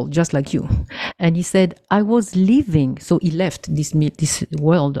had it all, just like you. And he said, I was living, so he left this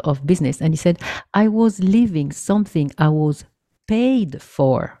world of business, and he said, I was living something I was paid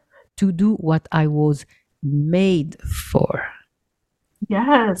for, to do what I was made for.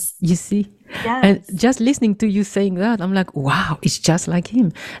 Yes. You see? Yes. And just listening to you saying that, I'm like, wow, it's just like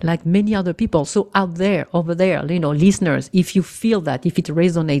him, like many other people. So out there, over there, listeners, if you feel that, if it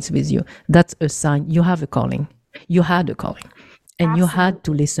resonates with you, that's a sign you have a calling. You had a calling. And you had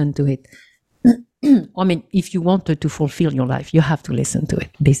to listen to it. I mean, if you wanted to fulfill your life, you have to listen to it,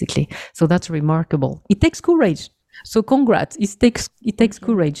 basically. So that's remarkable. It takes courage. So congrats. It takes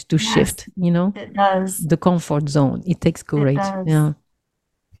courage to shift, It does. The comfort zone. It takes courage. It does. Yeah.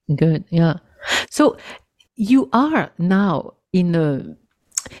 Good. Yeah. So you are now in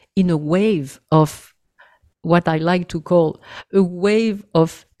a wave of what I like to call a wave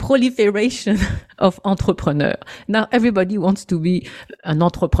of proliferation of entrepreneur. Now everybody wants to be an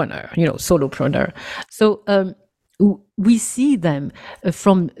entrepreneur, solopreneur. So we see them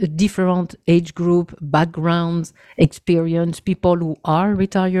from different age group, backgrounds, experience, people who are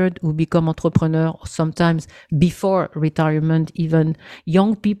retired, who become entrepreneurs, sometimes before retirement, even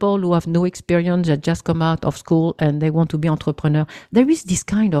young people who have no experience, that just come out of school and they want to be entrepreneur. There is this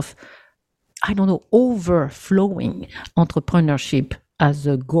kind of, overflowing entrepreneurship as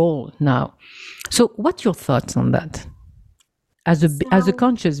a goal now. So what's your thoughts on that? As a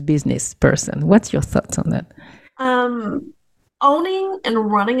conscious business person, what's your thoughts on that? Owning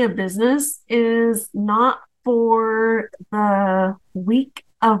and running a business is not for the weak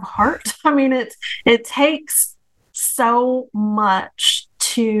of heart. I mean, it takes so much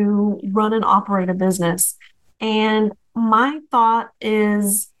to run and operate a business. And my thought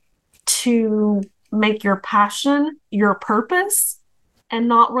is to make your passion your purpose and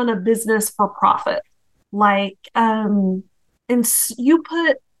not run a business for profit. Like, and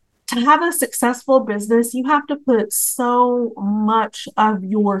to have a successful business, you have to put so much of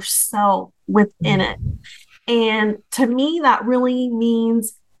yourself within it. And to me, that really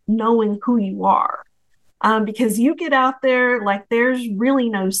means knowing who you are. Because you get out there, like there's really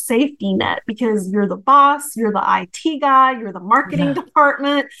no safety net because you're the boss, you're the IT guy, you're the marketing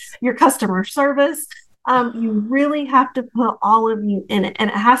department, your customer service. You really have to put all of you in it.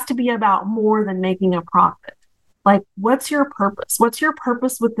 And it has to be about more than making a profit. Like, what's your purpose? What's your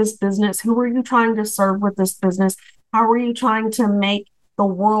purpose with this business? Who are you trying to serve with this business? How are you trying to make the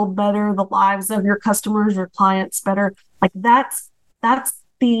world better, the lives of your customers, your clients better? Like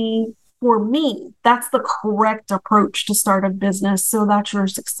for me, that's the correct approach to start a business so that you're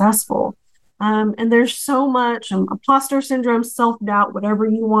successful. And there's so much imposter syndrome, self-doubt, whatever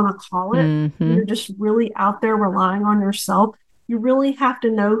you want to call it. Mm-hmm. You're just really out there relying on yourself. You really have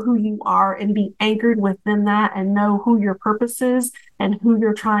to know who you are and be anchored within that and know who your purpose is and who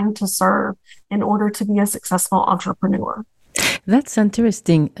you're trying to serve in order to be a successful entrepreneur. That's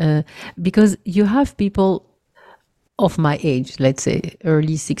interesting because you have people of my age, let's say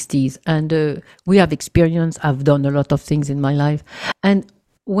early 60s, and we have experience. I've done a lot of things in my life. And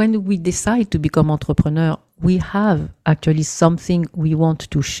when we decide to become entrepreneur, we have actually something we want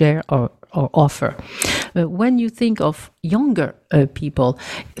to share or offer. When you think of younger people,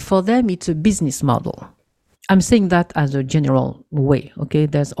 for them, it's a business model. I'm saying that as a general way, okay?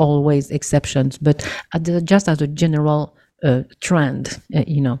 There's always exceptions, but just as a general trend,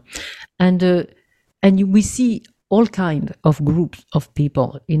 we see all kinds of groups of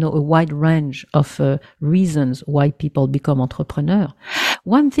people, a wide range of reasons why people become entrepreneurs.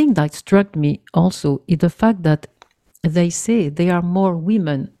 One thing that struck me also is the fact that they say there are more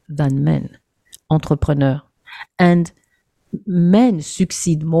women than men entrepreneurs, and men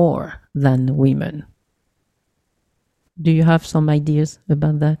succeed more than women. Do you have some ideas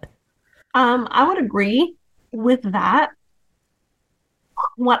about that? I would agree with that.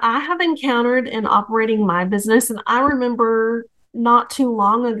 What I have encountered in operating my business, and I remember not too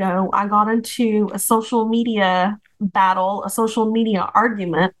long ago, I got into a social media battle, a social media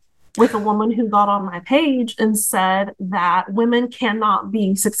argument with a woman who got on my page and said that women cannot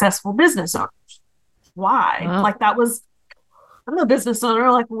be successful business owners. Why? Wow. Like I'm a business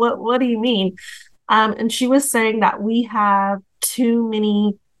owner. Like, what do you mean? And she was saying that we have too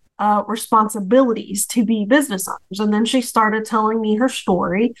many responsibilities to be business owners. And then she started telling me her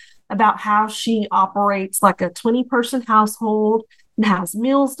story about how she operates like a 20-person household and has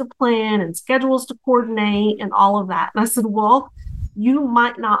meals to plan and schedules to coordinate and all of that. And I said, well, you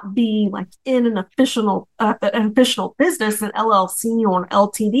might not be like in an official business, an LLC or an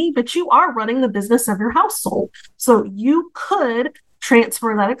LTD, but you are running the business of your household. So you could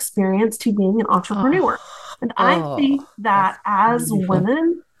transfer that experience to being an entrepreneur. And I think that as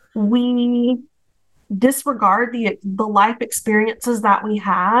women, we disregard the life experiences that we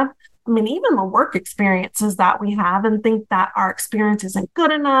have. I mean, even the work experiences that we have, and think that our experience isn't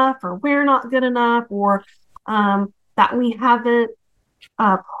good enough, or we're not good enough, or that we haven't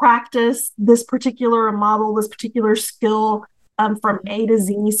practiced this particular model, this particular skill from A to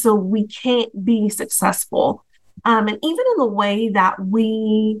Z, so we can't be successful. And even in the way that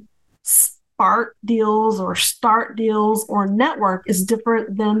we spark deals or start deals or network is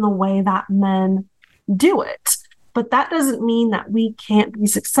different than the way that men do it. But that doesn't mean that we can't be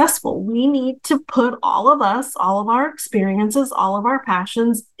successful. We need to put all of our experiences, all of our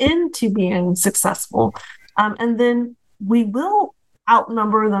passions into being successful. And then we will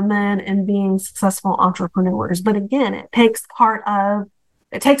outnumber the men in being successful entrepreneurs. But again, it takes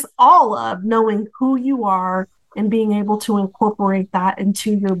all of knowing who you are and being able to incorporate that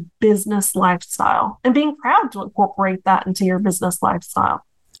into your business lifestyle and being proud to incorporate that into your business lifestyle.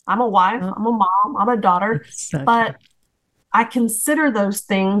 I'm a wife, I'm a mom, I'm a daughter, but I consider those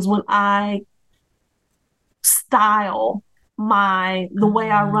things when I style the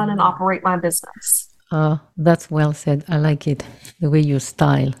way I run and operate my business. That's well said. I like it. The way you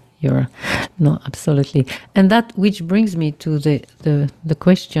style no, absolutely. And that, which brings me to the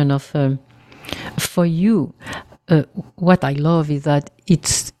question of, for you, what I love is that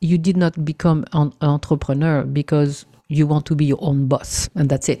you did not become an entrepreneur because you want to be your own boss, and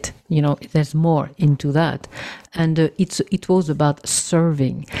that's it. There's more into that, and it was about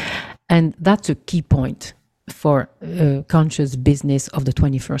serving, and that's a key point for conscious business of the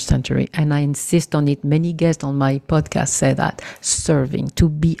 21st century. And I insist on it. Many guests on my podcast say that serving, to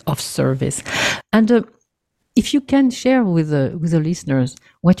be of service, and if you can share with the listeners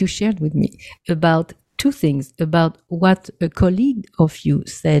what you shared with me about two things, about what a colleague of you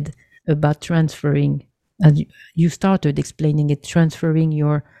said about transferring, and you started explaining it, transferring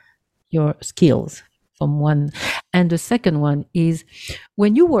your skills from one. And the second one is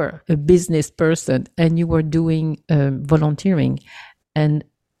when you were a business person and you were doing volunteering and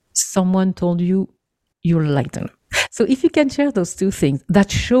someone told you you're like them. So if you can share those two things that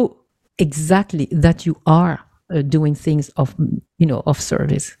show exactly that you are doing things of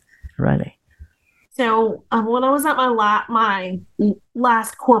service, really. So when I was at my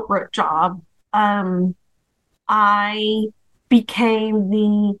last corporate job, I became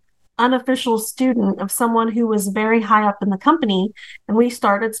the unofficial student of someone who was very high up in the company, and we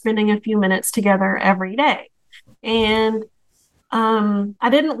started spending a few minutes together every day. And I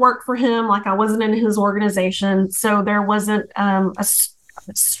didn't work for him, like I wasn't in his organization, so there wasn't a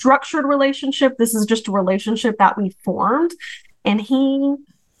structured relationship. This is just a relationship that we formed, and he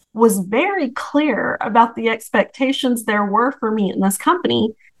was very clear about the expectations there were for me in this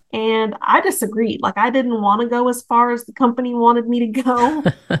company. And I disagreed. Like, I didn't want to go as far as the company wanted me to go.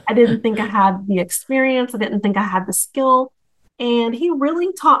 I didn't think I had the experience. I didn't think I had the skill. And he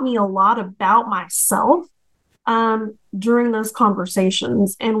really taught me a lot about myself during those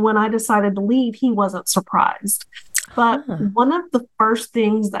conversations. And when I decided to leave, he wasn't surprised. But one of the first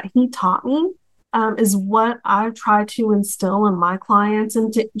things that he taught me is what I try to instill in my clients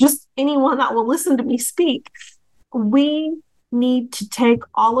and to just anyone that will listen to me speak. We need to take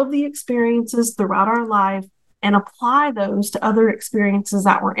all of the experiences throughout our life and apply those to other experiences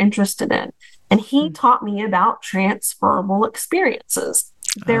that we're interested in. And he taught me about transferable experiences.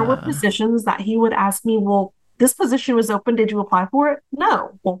 There were positions that he would ask me, well, this position was open. Did you apply for it?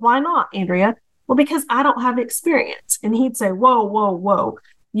 No. Well, why not, Andrea? Well, because I don't have experience. And he'd say, whoa, whoa, whoa.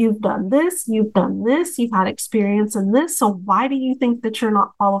 You've done this, you've had experience in this. So why do you think that you're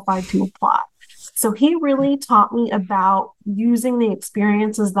not qualified to apply? So he really taught me about using the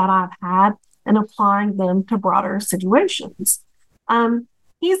experiences that I've had and applying them to broader situations.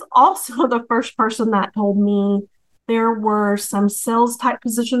 He's also the first person that told me there were some sales type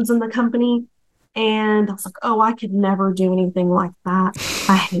positions in the company. And I was like, oh, I could never do anything like that.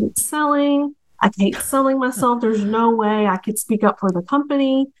 I hate selling. I hate selling myself. There's no way I could speak up for the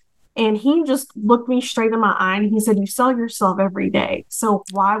company. And he just looked me straight in my eye and he said, you sell yourself every day. So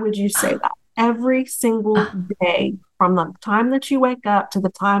why would you say that? Every single day, from the time that you wake up to the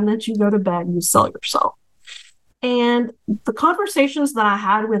time that you go to bed, you sell yourself. And the conversations that I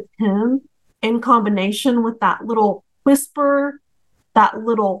had with him in combination with that little whisper, that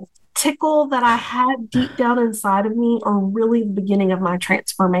little tickle that I had deep down inside of me are really the beginning of my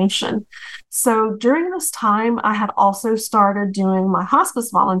transformation. So during this time, I had also started doing my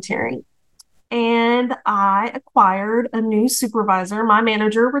hospice volunteering. And I acquired a new supervisor. My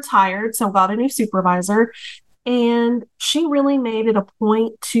manager retired, so got a new supervisor. And she really made it a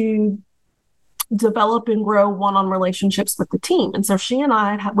point to develop and grow one-on relationships with the team. And so she and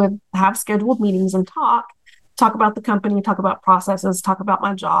I would have scheduled meetings and talk about the company, talk about processes, talk about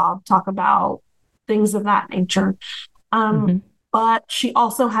my job, talk about things of that nature. But she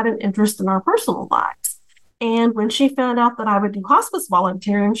also had an interest in our personal lives. And when she found out that I would do hospice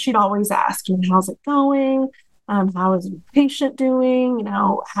volunteering, she'd always ask, how's it going? How is your patient doing?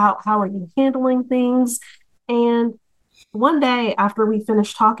 How are you handling things? And one day after we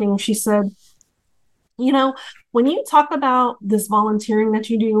finished talking, she said, when you talk about this volunteering that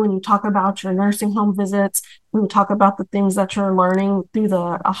you do, when you talk about your nursing home visits, when you talk about the things that you're learning through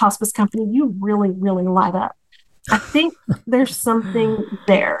the hospice company, you really, really light up. I think there's something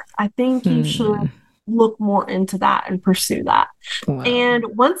there. I think you should look more into that and pursue that. Wow. And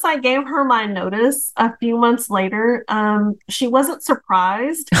once I gave her my notice a few months later, she wasn't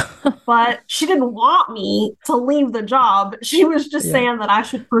surprised, but she didn't want me to leave the job. She was just saying that I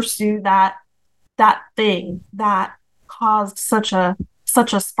should pursue that thing that caused such a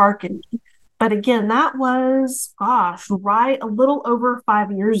spark in me. But again, that was, right a little over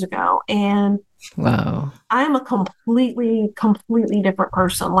 5 years ago. And wow, I'm a completely different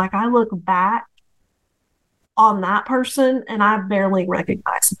person. Like, I look back on that person and I barely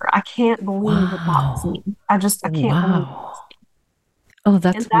recognize her. I can't believe that was me. I can't believe it. Oh,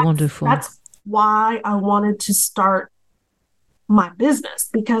 that's wonderful. That's why I wanted to start my business,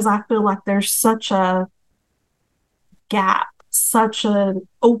 because I feel like there's such a gap, such an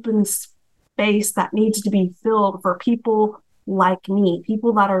open space that needs to be filled for people like me,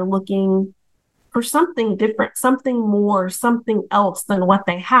 people that are looking for something different, something more, something else than what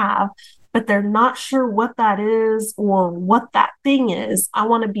they have, but they're not sure what that is or what that thing is. I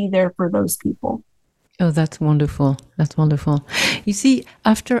want to be there for those people. Oh, that's wonderful. That's wonderful. You see,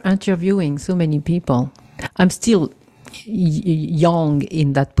 after interviewing so many people, I'm still young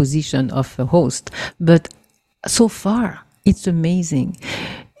in that position of a host, but so far it's amazing.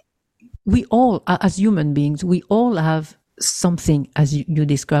 We all, as human beings, we all have something, as you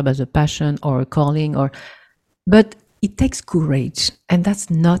describe, as a passion or a calling, but it takes courage, and that's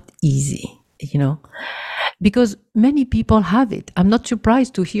not easy, because many people have it. I'm not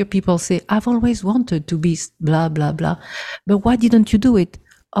surprised to hear people say, I've always wanted to be blah, blah, blah, but why didn't you do it?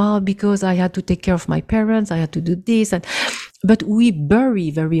 Oh, because I had to take care of my parents, I had to do this. And but we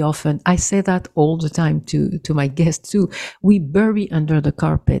bury very often. I say that all the time to my guests too. We bury under the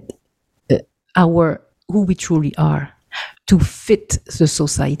carpet our who we truly are to fit the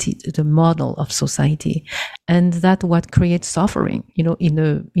society, the model of society, and that what creates suffering. In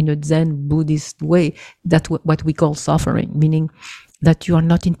a Zen Buddhist way, that what we call suffering, meaning that you are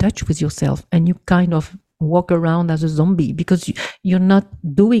not in touch with yourself and you kind of walk around as a zombie because you're not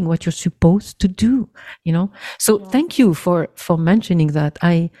doing what you're supposed to do. So thank you for mentioning that.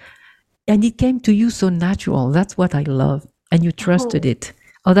 And it came to you so natural. That's what I love, and you trusted it.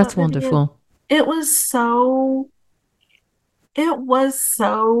 Oh, that's wonderful. It was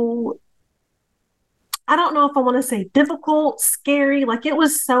so, I don't know if I want to say difficult, scary. Like, it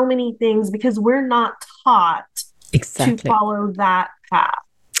was so many things because we're not taught to follow that path.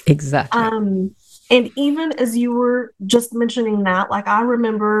 Exactly. And even as you were just mentioning that, like, I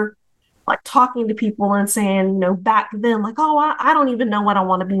remember like talking to people and saying, back then, like, oh, I don't even know what I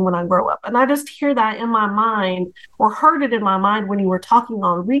want to be when I grow up. And I just hear that in my mind, or heard it in my mind when you were talking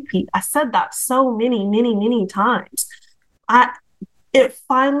on repeat. I said that so many, many, many times. It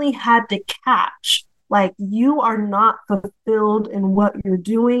finally had to catch, like, you are not fulfilled in what you're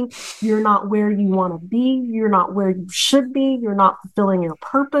doing. You're not where you want to be. You're not where you should be. You're not fulfilling your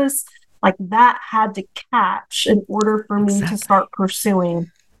purpose. Like, that had to catch in order for me to start pursuing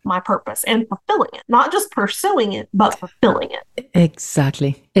my purpose and fulfilling it, not just pursuing it, but fulfilling it.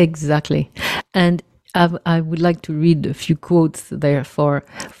 Exactly. And I would like to read a few quotes there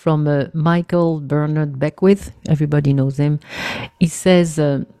from Michael Bernard Beckwith. Everybody knows him. He says,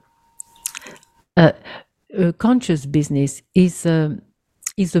 a conscious business is a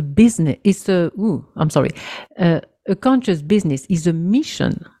business. A conscious business is a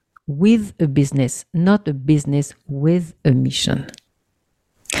mission with a business, not a business with a mission.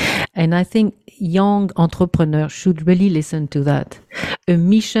 And I think young entrepreneurs should really listen to that. A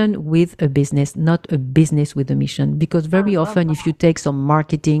mission with a business, not a business with a mission. Because very often, if you take some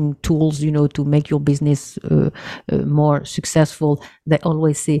marketing tools, to make your business more successful, they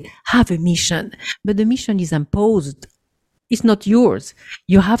always say, have a mission. But the mission is imposed. It's not yours.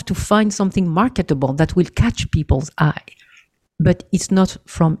 You have to find something marketable that will catch people's eye. But it's not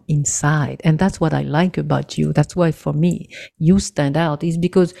from inside. And that's what I like about you. That's why, for me, you stand out, is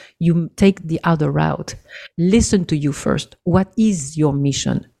because you take the other route. Listen to you first. What is your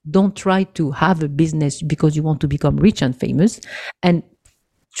mission? Don't try to have a business because you want to become rich and famous, and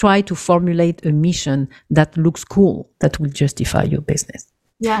try to formulate a mission that looks cool, that will justify your business.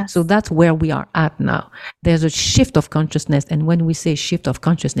 Yeah. So that's where we are at now. There's a shift of consciousness. And when we say shift of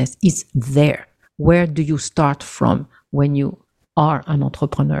consciousness, it's there. Where do you start from when you are an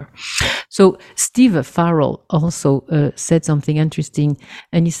entrepreneur? So Steve Farrell also said something interesting,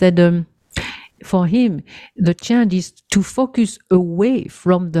 and he said for him, the change is to focus away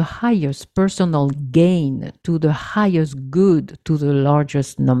from the highest personal gain to the highest good, to the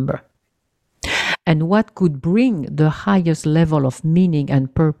largest number, and what could bring the highest level of meaning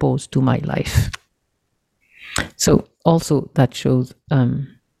and purpose to my life. So also that shows, in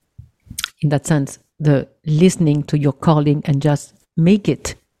that sense, the listening to your calling and just make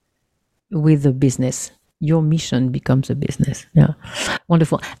it with the business. Your mission becomes a business. Yeah,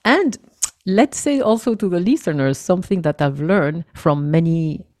 wonderful. And let's say also to the listeners something that I've learned from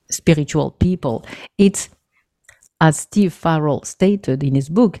many spiritual people. It's, as Steve Farrell stated in his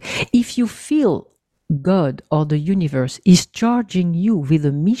book, if you feel God or the universe is charging you with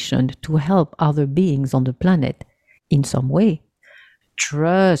a mission to help other beings on the planet in some way,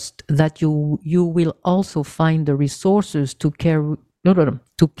 trust that you will also find the resources to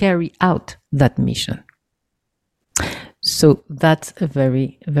carry out that mission. So that's a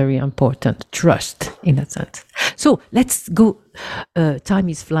very, very important trust in that sense. So let's go. Time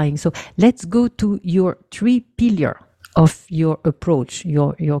is flying. So let's go to your 3 pillars of your approach,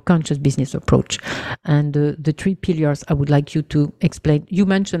 your conscious business approach. And the 3 pillars I would like you to explain. You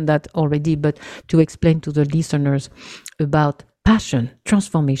mentioned that already, but to explain to the listeners about passion,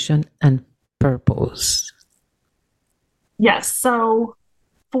 transformation, and purpose. Yes. So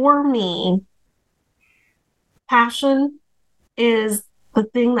for me, passion is the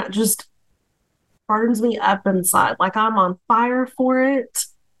thing that just burns me up inside. Like, I'm on fire for it.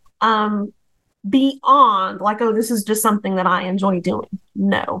 Beyond like, oh, this is just something that I enjoy doing.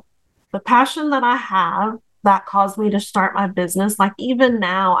 No, the passion that I have that caused me to start my business, like, even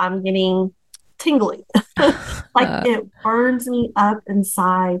now I'm getting tingly. Like, it burns me up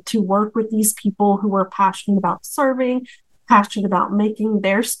inside to work with these people who are passionate about serving, passionate about making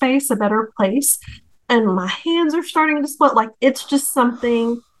their space a better place. And my hands are starting to sweat. Like, it's just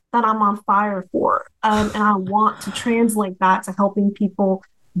something that I'm on fire for. And I want to translate that to helping people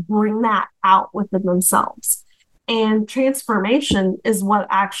bring that out within themselves. And transformation is what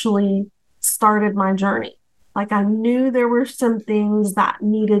actually started my journey. Like, I knew there were some things that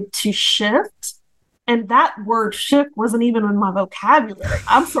needed to shift. And that word shift wasn't even in my vocabulary.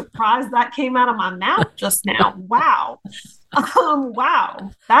 I'm surprised that came out of my mouth just now. Wow.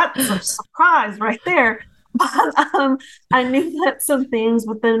 Wow. That's a surprise right there. But I knew that some things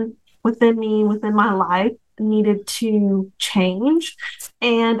within me, within my life, needed to change.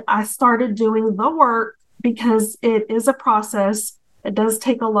 And I started doing the work because it is a process. It does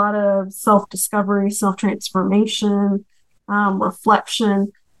take a lot of self-discovery, self-transformation,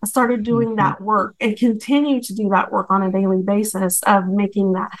 reflection. I started doing that work and continue to do that work on a daily basis of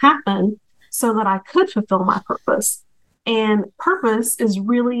making that happen so that I could fulfill my purpose. And purpose is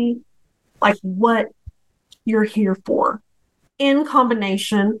really like what you're here for, in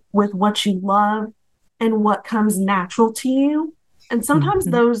combination with what you love and what comes natural to you. And sometimes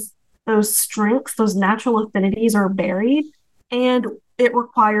those strengths, those natural affinities are buried, and it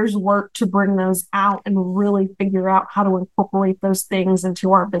requires work to bring those out and really figure out how to incorporate those things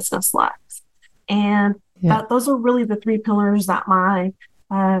into our business lives. And those are really the three pillars that my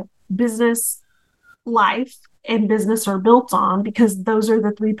business life and business are built on, because those are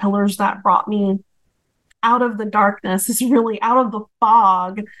the three pillars that brought me out of the darkness, is really out of the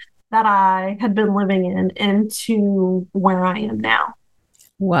fog that I had been living in, into where I am now.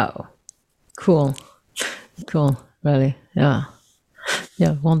 Wow. Cool. Really. Yeah.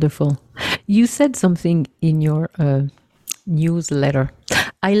 Yeah. Wonderful. You said something in your newsletter.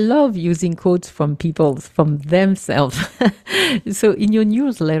 I love using quotes from people, from themselves. So in your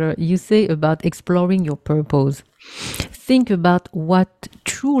newsletter, you say about exploring your purpose. Think about what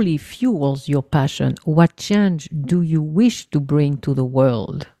truly fuels your passion. What change do you wish to bring to the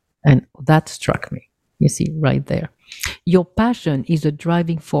world? And that struck me. You see, right there. Your passion is a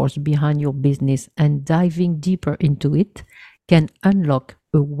driving force behind your business, and diving deeper into it can unlock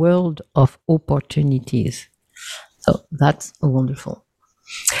a world of opportunities. So that's wonderful.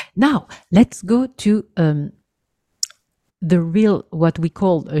 Now, let's go to the real, what we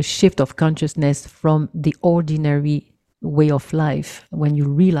call a shift of consciousness from the ordinary way of life. When you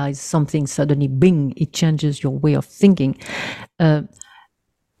realize something, suddenly, bing, it changes your way of thinking.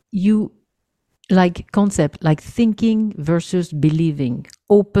 You like concept like thinking versus believing,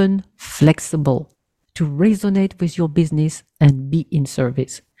 open, flexible, to resonate with your business and be in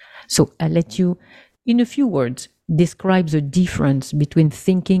service. So I'll let you, in a few words, describe the difference between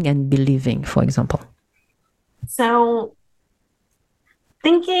thinking and believing, for example. So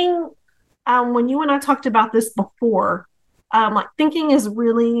thinking, when you and I talked about this before, like thinking is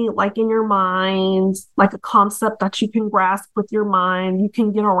really like in your mind, like a concept that you can grasp with your mind. You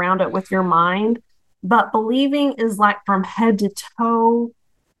can get around it with your mind. But believing is like from head to toe.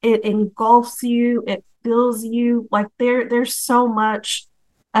 It engulfs you. It fills you. Like there's so much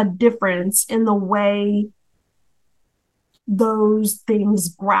a difference in the way those things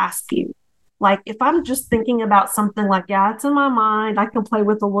grasp you. Like if I'm just thinking about something, like, yeah, it's in my mind, I can play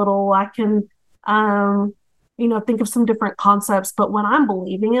with a little, I can, think of some different concepts. But when I'm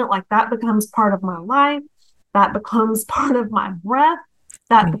believing it, like that becomes part of my life, that becomes part of my breath,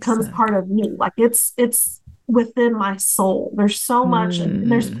 that becomes part of me. Like it's within my soul. There's so much,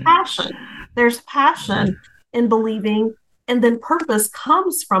 and there's passion in believing. And then purpose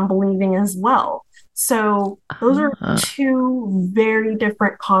comes from believing as well. So those are two very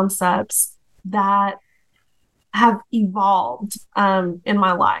different concepts that have evolved in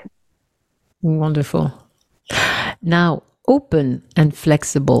my life. Wonderful. Now, open and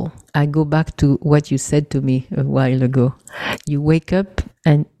flexible. I go back to what you said to me a while ago. You wake up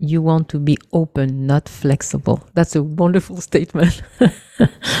and you want to be open, not flexible. That's a wonderful statement.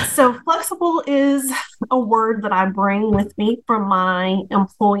 So flexible is a word that I bring with me from my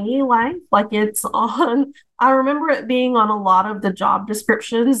employee life. Like I remember it being on a lot of the job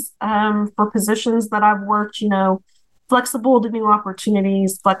descriptions for positions that I've worked, flexible to new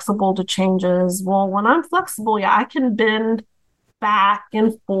opportunities, flexible to changes. Well, when I'm flexible, I can bend back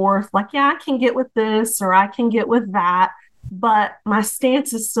and forth. Like, I can get with this or I can get with that, but my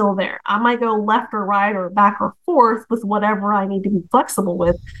stance is still there. I might go left or right or back or forth with whatever I need to be flexible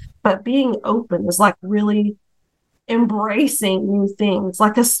with. But being open is like really embracing new things,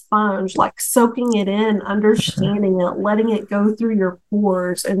 like a sponge, like soaking it in, understanding it, letting it go through your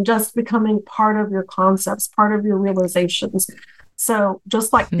pores, and just becoming part of your concepts, part of your realizations. So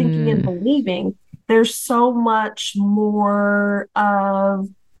just like thinking and believing, there's so much more of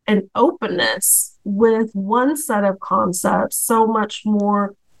an openness with one set of concepts, so much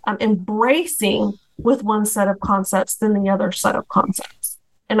more embracing with one set of concepts than the other set of concepts.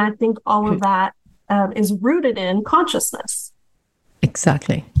 And I think all of that is rooted in consciousness.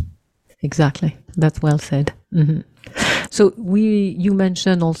 Exactly. That's well said. Mm-hmm. So you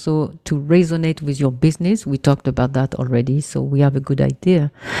mentioned also to resonate with your business. We talked about that already, so we have a good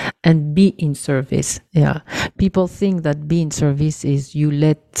idea. And be in service. Yeah. People think that be in service is you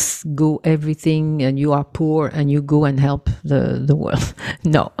let go everything and you are poor and you go and help the world.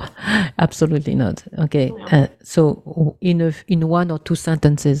 No, absolutely not. Okay. Yeah. So in one or two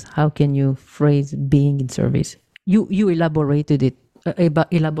sentences, how can you phrase being in service? You elaborated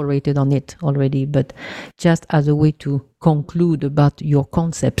on it already, but just as a way to conclude about your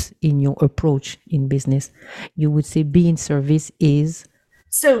concepts in your approach in business, you would say be in service is?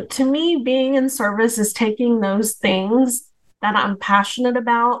 So to me, being in service is taking those things that I'm passionate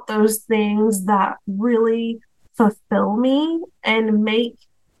about, those things that really fulfill me and make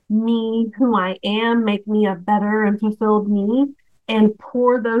me who I am, make me a better and fulfilled me, and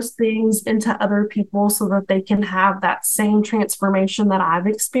pour those things into other people so that they can have that same transformation that I've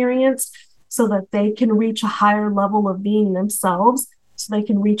experienced, so that they can reach a higher level of being themselves, so they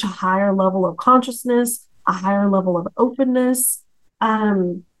can reach a higher level of consciousness, a higher level of openness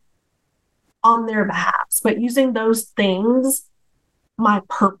on their behalf. But using those things, my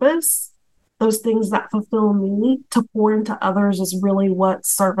purpose, those things that fulfill me, to pour into others is really what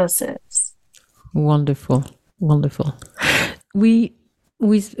service is. Wonderful. We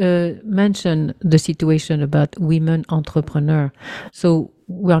mentioned the situation about women entrepreneurs, so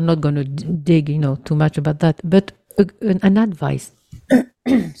we are not going to dig, too much about that. But an advice,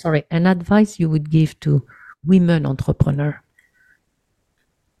 an advice you would give to women entrepreneurs.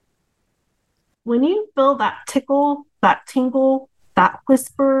 When you feel that tickle, that tingle, that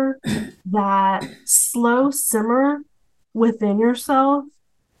whisper, that slow simmer within yourself,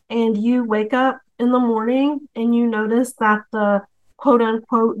 and you wake up in the morning and you notice that the quote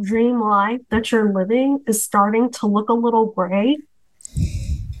unquote dream life that you're living is starting to look a little gray,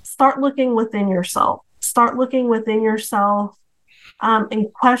 start looking within yourself.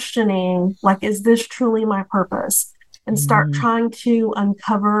 And questioning, like, is this truly my purpose? And start trying to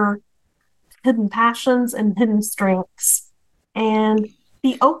uncover hidden passions and hidden strengths, and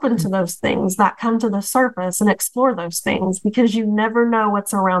be open to those things that come to the surface and explore those things, because you never know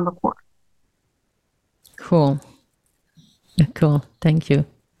what's around the corner. Cool. Thank you.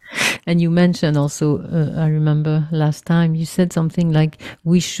 And you mentioned also, I remember last time you said something like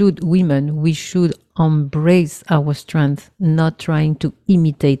we should embrace our strength, not trying to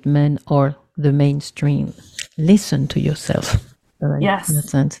imitate men or the mainstream. Listen to yourself. Yes. In that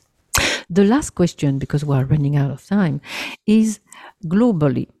sense. The last question, because we are running out of time, is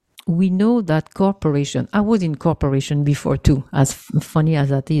globally. We know that corporation, I was in corporation before too, as funny as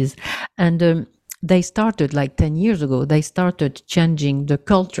that is. And they started like 10 years ago, they started changing the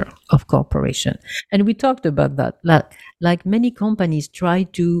culture of corporation. And we talked about that. Like many companies try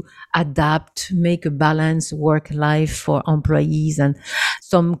to adapt, make a balanced work life for employees. And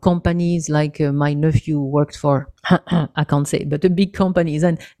some companies, like my nephew worked for, I can't say, but the big companies,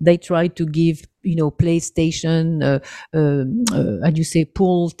 and they try to give, PlayStation,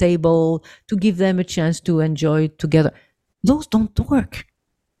 pool table, to give them a chance to enjoy together. Those don't work.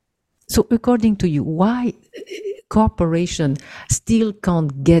 So according to you, why corporation still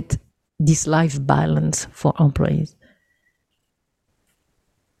can't get this life balance for employees?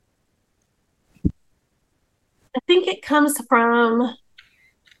 I think it comes from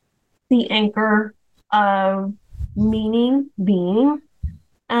the anchor of meaning, being.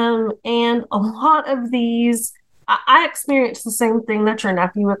 And a lot of these, I experienced the same thing that your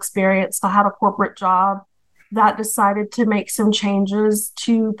nephew experienced. I had a corporate job that decided to make some changes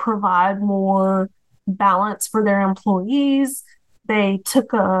to provide more balance for their employees. They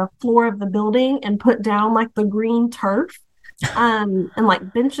took a floor of the building and put down like the green turf and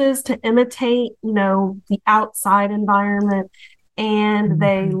like benches to imitate, the outside environment. And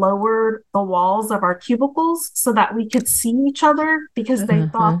they lowered the walls of our cubicles so that we could see each other, because they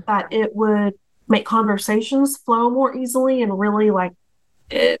thought that it would make conversations flow more easily, and really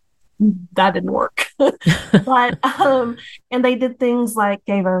that didn't work. But and they did things like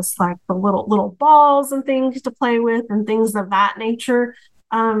gave us like the little balls and things to play with and things of that nature.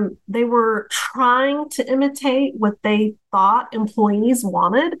 They were trying to imitate what they thought employees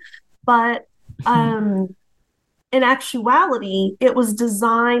wanted, but in actuality, it was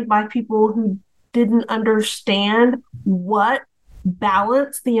designed by people who didn't understand what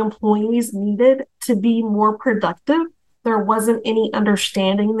balance the employees needed to be more productive. There wasn't any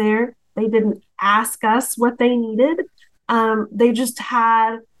understanding there. They didn't ask us what they needed. They just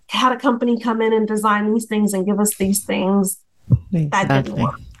had had a company come in and design these things and give us these things. That didn't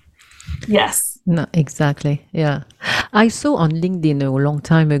work. Yes. No, exactly. Yeah. I saw on LinkedIn a long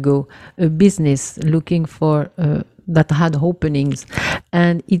time ago a business looking for that had openings,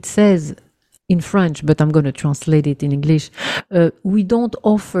 and it says in French, but I'm going to translate it in English. We don't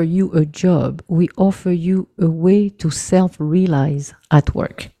offer you a job. We offer you a way to self-realize at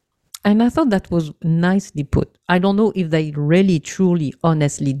work. And I thought that was nicely put. I don't know if they really, truly,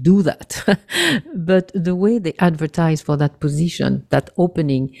 honestly do that, but the way they advertise for that position, that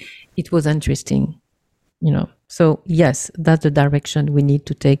opening, it was interesting, you know. So yes, that's the direction we need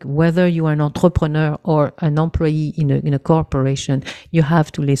to take. Whether you are an entrepreneur or an employee in a corporation, you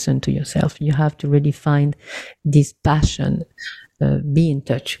have to listen to yourself. You have to really find this passion, be in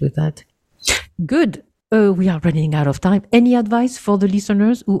touch with that. Good. We are running out of time. Any advice for the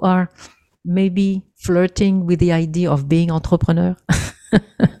listeners who are maybe flirting with the idea of being entrepreneur?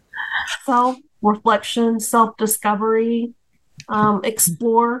 Self-reflection, self-discovery,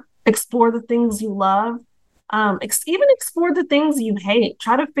 explore the things you love, even explore the things you hate.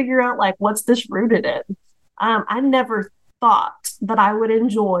 Try to figure out, like, what's this rooted in? I never thought that I would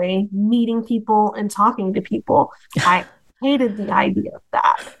enjoy meeting people and talking to people. I hated the idea of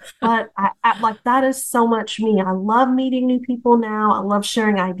that, but I like, that is so much me. I love meeting new people now. I love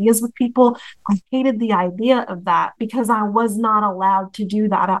sharing ideas with people. I hated the idea of that because I was not allowed to do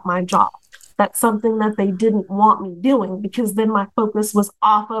that at my job. That's something that they didn't want me doing, because then my focus was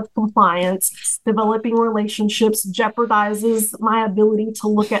off of compliance. Developing relationships jeopardizes my ability to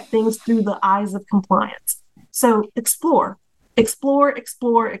look at things through the eyes of compliance. So explore.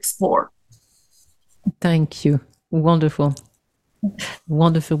 Thank you. Wonderful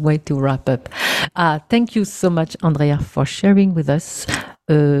way to wrap up. Thank you so much, Andrea, for sharing with us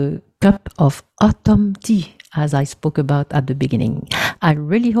a cup of autumn tea, as I spoke about at the beginning. I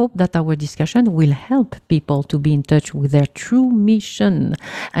really hope that our discussion will help people to be in touch with their true mission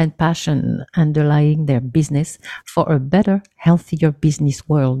and passion underlying their business for a better, healthier business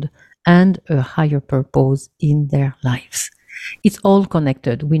world and a higher purpose in their lives. It's all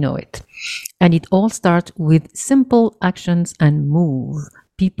connected, we know it. And it all starts with simple actions and move.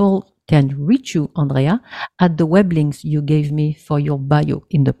 People can reach you, Andrea, at the web links you gave me for your bio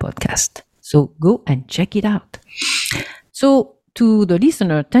in the podcast. So go and check it out. So to the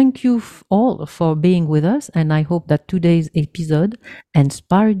listener, thank you all for being with us. And I hope that today's episode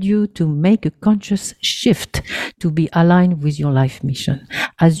inspired you to make a conscious shift to be aligned with your life mission.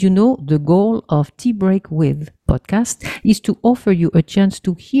 As you know, the goal of Tea Break With podcast is to offer you a chance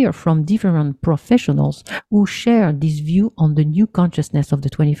to hear from different professionals who share this view on the new consciousness of the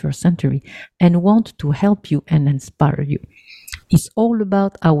 21st century and want to help you and inspire you. It's all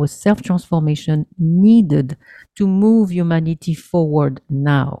about our self-transformation needed to move humanity forward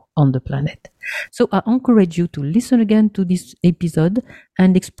now on the planet. So I encourage you to listen again to this episode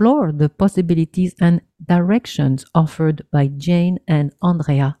and explore the possibilities and directions offered by Jane and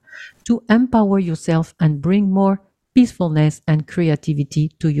Andrea to empower yourself and bring more peacefulness and creativity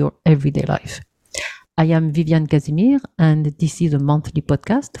to your everyday life. I am Viviane Casimir, and this is a monthly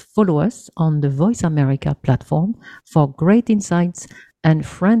podcast. Follow us on the Voice America platform for great insights and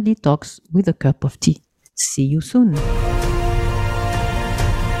friendly talks with a cup of tea. See you soon.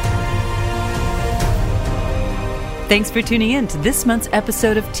 Thanks for tuning in to this month's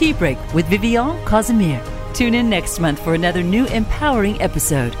episode of Tea Break with Viviane Casimir. Tune in next month for another new empowering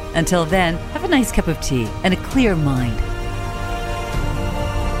episode. Until then, have a nice cup of tea and a clear mind.